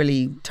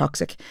clearly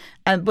toxic.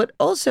 But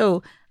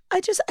also, I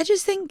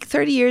just think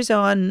 30 years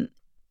on,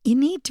 you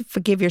need to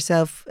forgive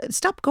yourself.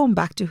 Stop going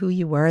back to who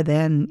you were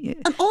then.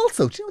 And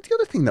also, do you know what the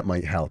other thing that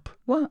might help?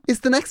 What?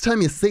 Is the next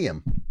time you see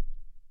him,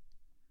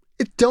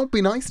 don't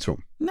be nice to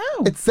him. No.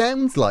 It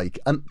sounds like,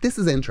 and this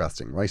is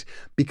interesting, right?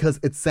 Because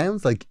it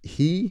sounds like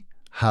he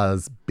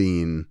has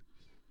been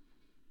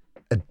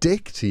a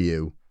dick to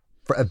you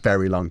for a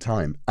very long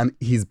time, and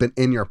he's been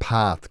in your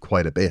path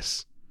quite a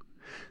bit.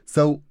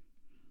 So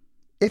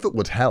if it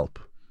would help,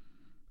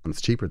 and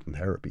it's cheaper than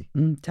therapy,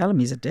 tell him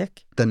he's a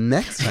dick. The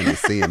next time you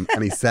see him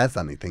and he says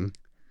anything,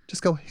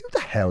 just go, who the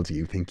hell do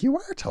you think you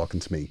are talking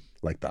to me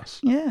like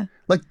that? Yeah.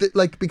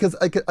 Like because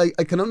I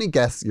can only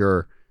guess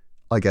you're,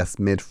 I guess,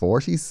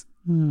 mid-40s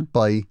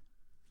by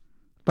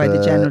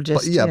the general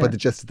gist. By the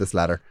gist of this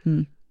letter.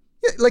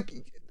 Yeah, like,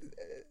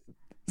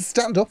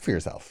 stand up for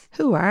yourself.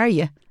 Who are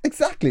you?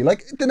 Exactly.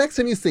 Like, the next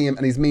time you see him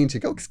and he's mean to you,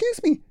 go,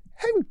 excuse me,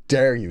 how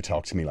dare you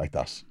talk to me like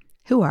that?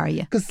 Who are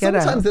you? Because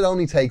sometimes it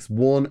only takes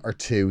 1 or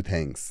 2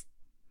 things.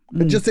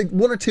 Just like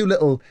 1 or 2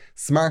 little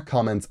smart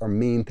comments or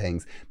mean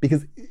things.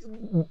 Because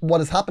what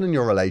has happened in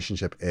your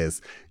relationship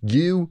is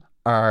when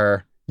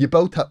you're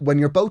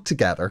both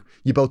together,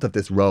 you both have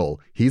this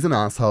role. He's an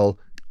asshole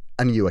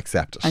and you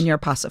accept it. And you're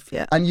passive,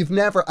 yeah. And you've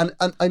never, and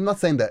I'm not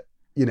saying that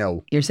you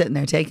know, You're sitting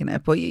there taking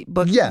it, but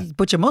Yeah.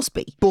 but you must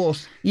be.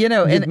 but You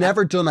know, you've and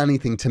never done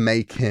anything to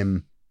make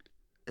him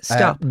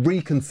stop.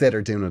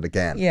 reconsider doing it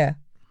again. Yeah.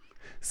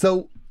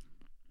 So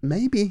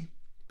maybe,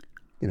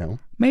 you know,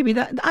 Maybe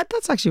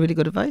that's actually really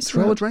good advice.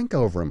 throw Well, a drink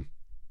over him.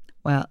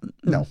 well,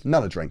 No,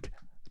 not a drink.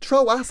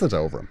 Throw acid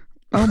over him.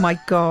 oh my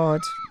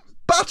God.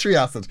 Battery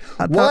acid.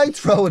 thought- Why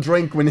throw a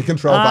drink when you can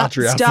throw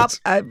battery Stop.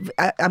 acid?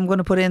 I'm going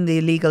to put in the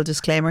legal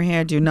disclaimer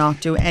here. Do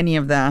not do any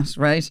of that,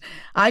 right?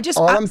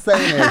 All I'm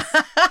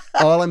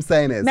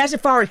saying is,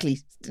 metaphorically,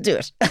 do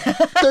it.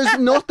 there's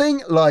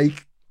nothing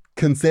like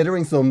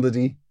considering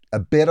somebody a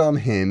bit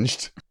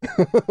unhinged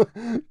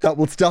that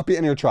will stop you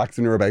in your tracks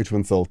when you're about to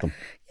insult them.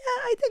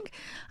 Yeah, I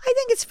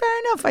think it's fair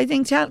enough. I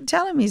think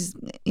tell him he's,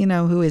 you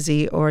know, who is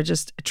he, or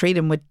just treat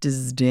him with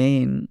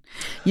disdain.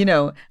 You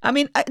know, I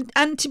mean,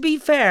 and to be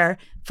fair,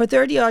 for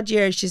 30 odd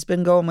years she's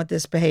been going with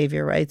this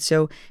behaviour, right?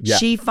 So Yeah.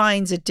 she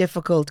finds it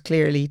difficult,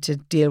 clearly, to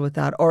deal with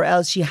that, or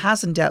else she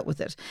hasn't dealt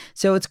with it.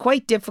 So it's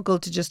quite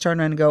difficult to just turn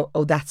around and go,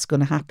 oh, that's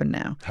going to happen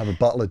now. Have a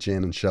bottle of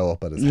gin and show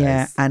up at his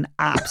Yeah, house. and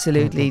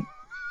absolutely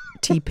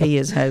TP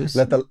his house.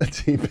 Let the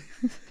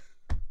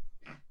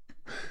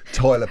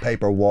toilet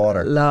paper,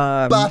 water,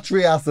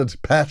 battery acid,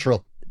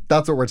 petrol.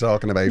 That's what we're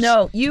talking about.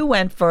 No, you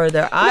went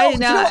further. Do you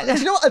know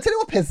what? I'll tell you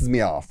what pisses me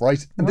off,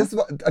 right? And this is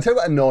what I'll tell you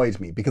what annoyed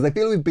me, because I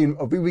feel we've been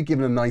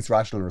given a nice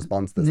rational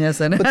response to this.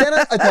 Yes, I know. But then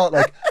I thought,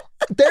 like,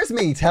 there's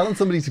me telling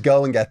somebody to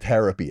go and get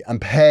therapy and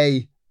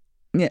pay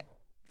Yeah.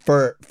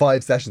 for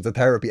 5 sessions of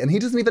therapy, and he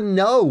doesn't even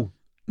know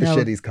the No.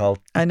 shit he's called.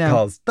 I know.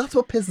 Cause that's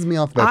what pisses me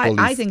off about bullies.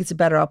 I think it's a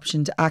better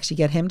option to actually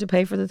get him to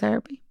pay for the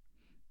therapy.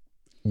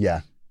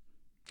 Yeah.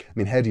 I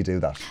mean, how do you do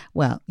that?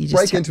 Well, you just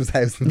Break into his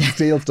house and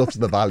steal stuff to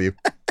the value.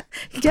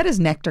 get his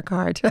nectar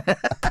card.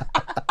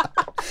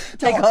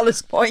 Take all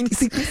his points.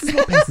 See, this is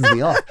what pisses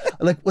me off.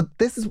 Like,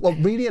 this is what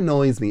really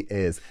annoys me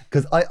is,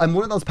 because I'm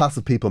one of those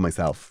passive people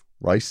myself,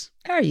 right?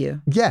 Are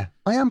you? Yeah,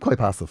 I am quite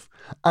passive.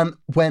 And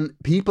when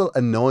people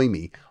annoy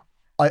me,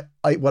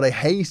 what I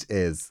hate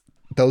is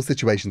those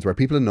situations where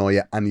people annoy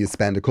you and you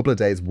spend a couple of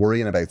days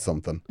worrying about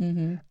something,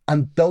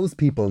 and those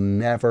people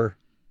never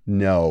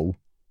know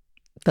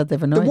That they've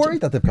the annoyed worry you.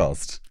 that they've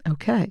caused.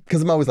 Okay.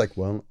 Because I'm always like,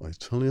 well, I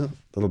tell you,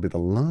 that'll be the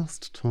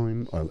last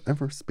time I'll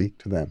ever speak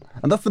to them.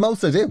 And that's the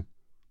most I do.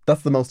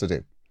 That's the most I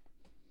do.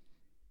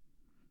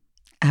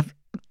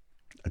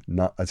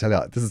 I tell you,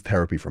 this is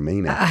therapy for me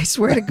now. I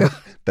swear to God.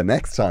 The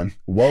next time,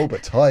 woe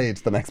betide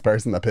the next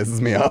person that pisses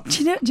me off.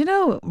 Do you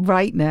know,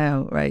 right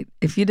now, right,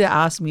 if you'd have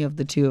asked me of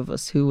the two of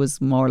us who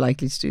was more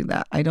likely to do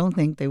that, I don't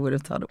think they would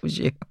have thought it was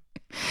you.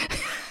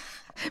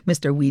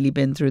 Mr. Wheelie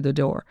Bin through the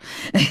door.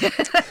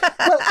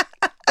 Well,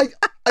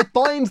 I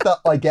find that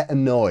I get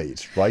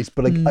annoyed, right?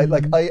 But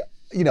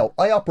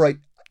I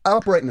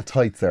operate in a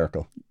tight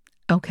circle.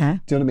 Okay.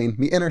 Do you know what I mean?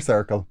 Me inner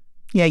circle.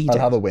 Yeah, you I'll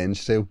do. have a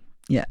whinge too.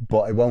 Yeah.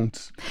 But I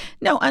won't.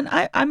 No, and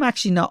I'm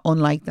actually not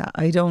unlike that.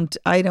 I don't.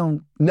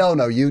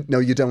 No, you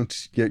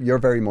don't. You're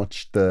very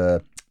much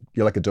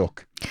you're like a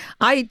duck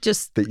I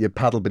just. that you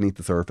paddle beneath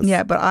the surface.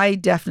 Yeah, but I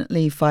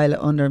definitely file it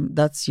under.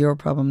 That's your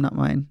problem, not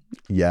mine.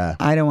 Yeah.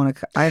 I don't want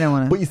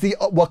to. But you see,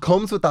 what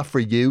comes with that for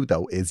you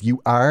though is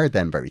you are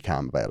then very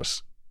calm about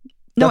it.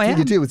 No, That's I what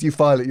you am. do is you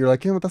file it. You're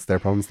like, yeah, well, that's their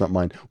problem, it's not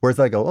mine. Whereas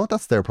I go, oh,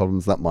 that's their problem,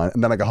 it's not mine.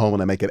 And then I go home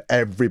and I make it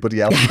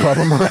everybody else's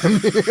problem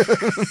around me.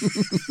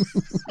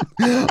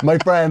 My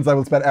friends, I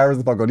will spend hours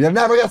upon going, you'll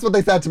never guess what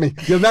they said to me.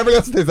 You'll never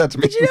guess what they said to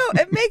me. But you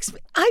know, it makes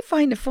me. I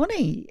find it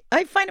funny.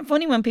 I find it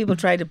funny when people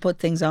try to put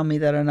things on me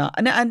that are not.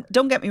 And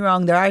don't get me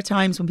wrong, there are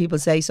times when people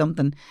say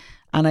something,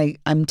 and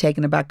I'm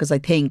taken aback because I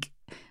think,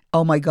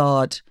 oh my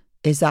God,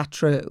 is that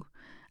true?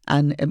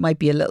 And it might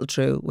be a little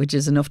true, which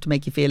is enough to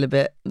make you feel a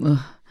bit. Ugh.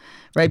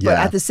 Right, but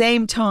Yeah. at the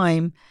same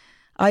time,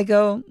 I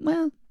go,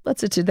 well,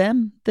 what's it to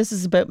them? This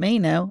is about me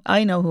now.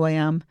 I know who I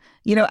am.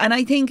 You know, and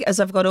I think as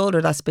I've got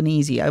older, that's been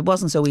easy. It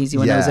wasn't so easy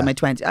when I was Yeah. in my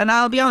 20s. And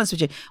I'll be honest with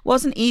you, it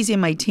wasn't easy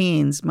in my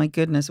teens. My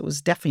goodness, it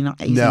was definitely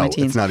not easy in my No,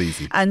 teens. it's not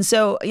easy. And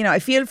so, you know, I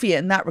feel for you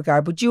in that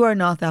regard, but you are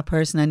not that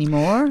person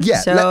anymore. Yeah,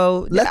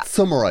 So, let's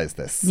summarise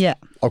this. yeah,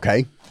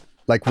 Okay.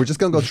 Like, we're just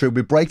going to go through,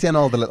 we break down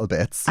all the little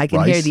bits. I can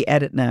right? hear the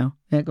edit now.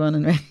 Yeah, go on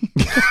and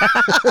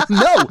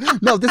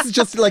no, this is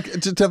just like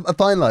to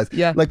finalise.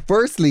 Yeah. Like,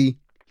 firstly,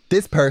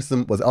 this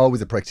person was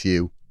always a prick to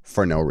you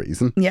for no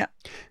reason. Yeah.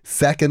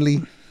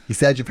 Secondly, he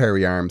said you've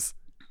hairy arms.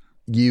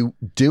 You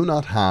do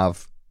not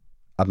have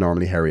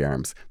abnormally hairy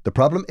arms. The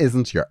problem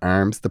isn't your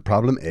arms. The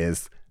problem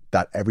is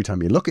that every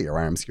time you look at your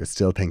arms, you're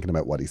still thinking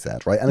about what he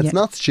said, right? And it's Yeah.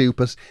 not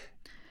stupid.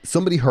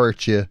 Somebody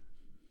hurt you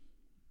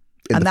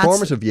in And the that's-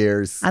 formative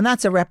years. And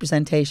that's a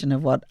representation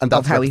of what And that's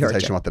of how he hurt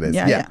representation you. of what that is.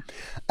 Yeah,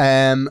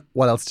 Yeah.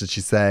 What else did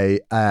she say?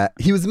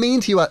 He was mean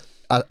to you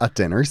at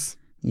dinners.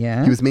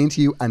 yeah. He was mean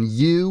to you, and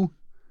you,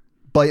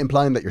 by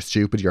implying that you're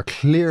stupid, you're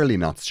clearly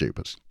not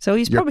stupid. So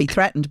he's You're probably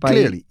threatened by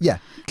Clearly, yeah.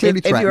 Clearly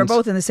if you were threatened.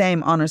 both in the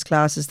same honours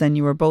classes, then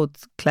you were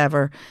both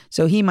clever.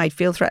 So he might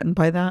feel threatened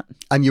by that.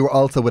 And you were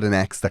also with an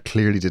ex that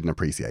clearly didn't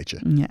appreciate you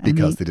Yeah, and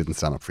because he- they didn't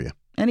stand up for you.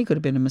 And he could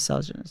have been a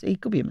misogynist. He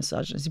could be a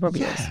misogynist. He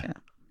probably is. Yeah.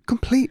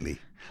 Completely.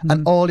 Mm.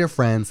 And all your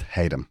friends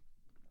hate him.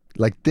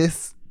 Like,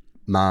 this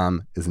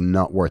man is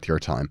not worth your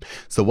time.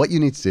 So what you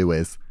need to do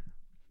is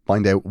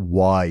find out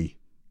why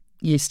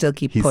You still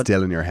keep he's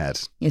still in your head.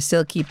 You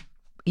still keep,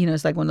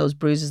 it's like one of those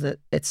bruises that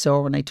it's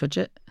sore when I touch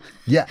it.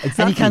 Yeah,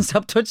 exactly. And you can't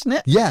stop touching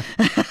it. Yeah.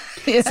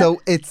 Yeah.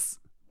 So it's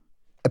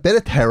a bit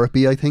of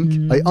therapy, I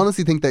think. I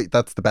honestly think that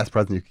that's the best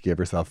present you could give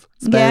yourself.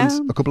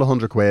 Spend a couple of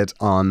 £100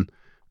 on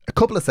a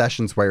couple of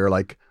sessions where you're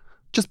like,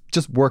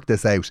 just work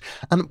this out.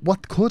 And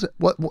what could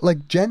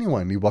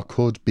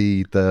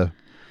be the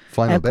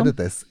final bit of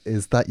this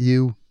is that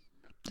you...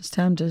 It's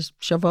time to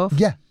shove off.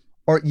 Yeah.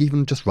 Or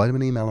even just write him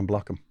an email and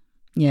block him.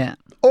 Yeah.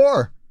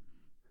 Or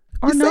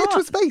you say not. it to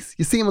his face.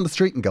 You see him on the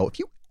street and go, if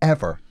you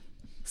ever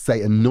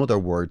say another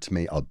word to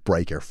me, I'll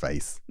break your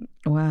face.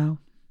 Wow.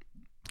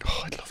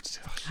 Oh, I'd love to do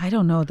that. I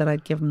don't know that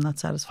I'd give him that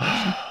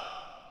satisfaction.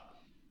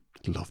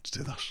 I'd love to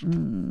do that.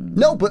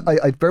 No, but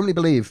I firmly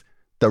believe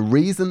the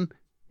reason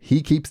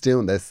he keeps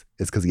doing this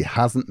is because he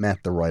hasn't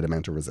met the right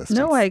amount of resistance.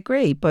 No, I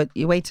agree, but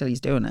you wait till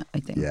he's doing it, I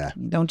think. Yeah.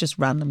 You don't just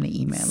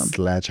randomly email him.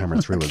 Sledgehammer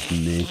through his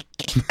knee.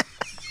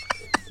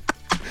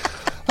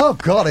 Oh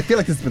God, I feel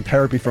like this has been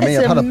therapy for me.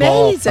 It's I've had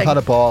amazing.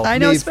 a ball. I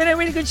know, Niamh, it's been a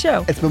really good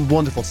show. it's been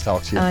wonderful to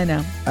talk to you. I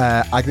know.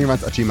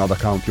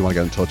 agonyrants@gmail.com if you want to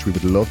get in touch. We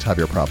would love to have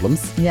your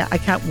problems. Yeah, I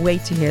can't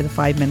wait to hear the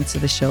 5 minutes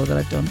of the show that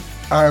I've done.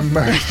 Our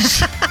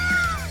merch.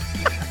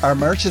 Our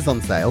merch is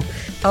on sale.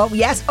 Oh,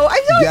 yes. Oh,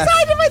 I'm so Yes.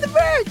 excited by the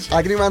merch.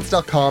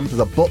 agonyrants.com. There's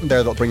a button there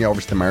that'll bring you over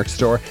to the merch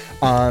store.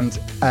 And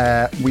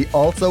we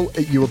also,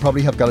 you will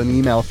probably have got an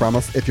email from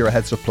us if you're a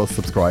Headstuff Plus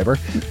subscriber,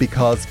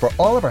 because for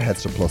all of our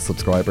Headstuff Plus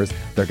subscribers,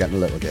 they're getting a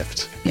little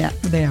gift. Yeah,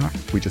 they are.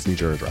 We just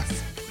need your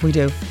address. We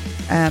do.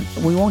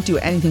 We won't do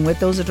anything with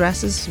those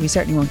addresses. We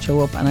certainly won't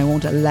show up, and I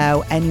won't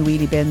allow any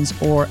wheelie bins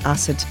or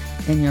acid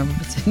in your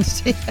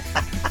vicinity.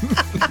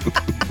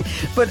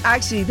 But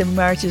actually, the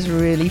merch is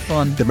really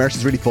fun. The merch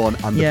is really fun,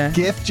 and the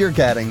gift you're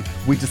getting,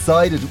 we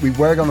decided we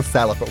were going to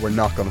sell it, but we're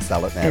not going to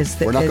sell it now.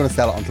 We're not going to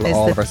sell it until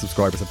all of our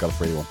subscribers have got a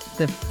free one.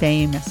 The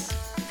famous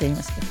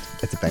gift.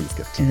 It's a famous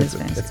gift.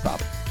 It's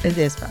fab. It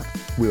is fab.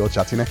 We will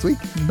chat to you next week.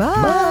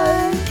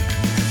 Bye.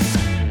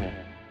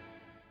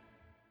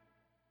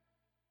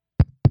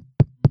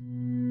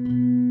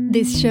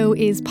 This show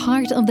is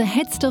part of the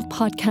Headstuff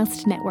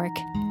Podcast Network,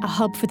 a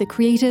hub for the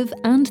creative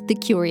and the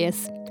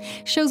curious.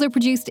 Shows are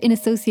produced in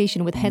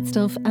association with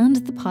Headstuff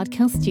and the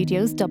Podcast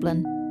Studios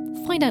Dublin.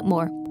 Find out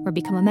more or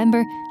become a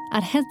member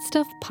at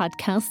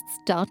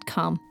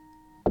headstuffpodcasts.com.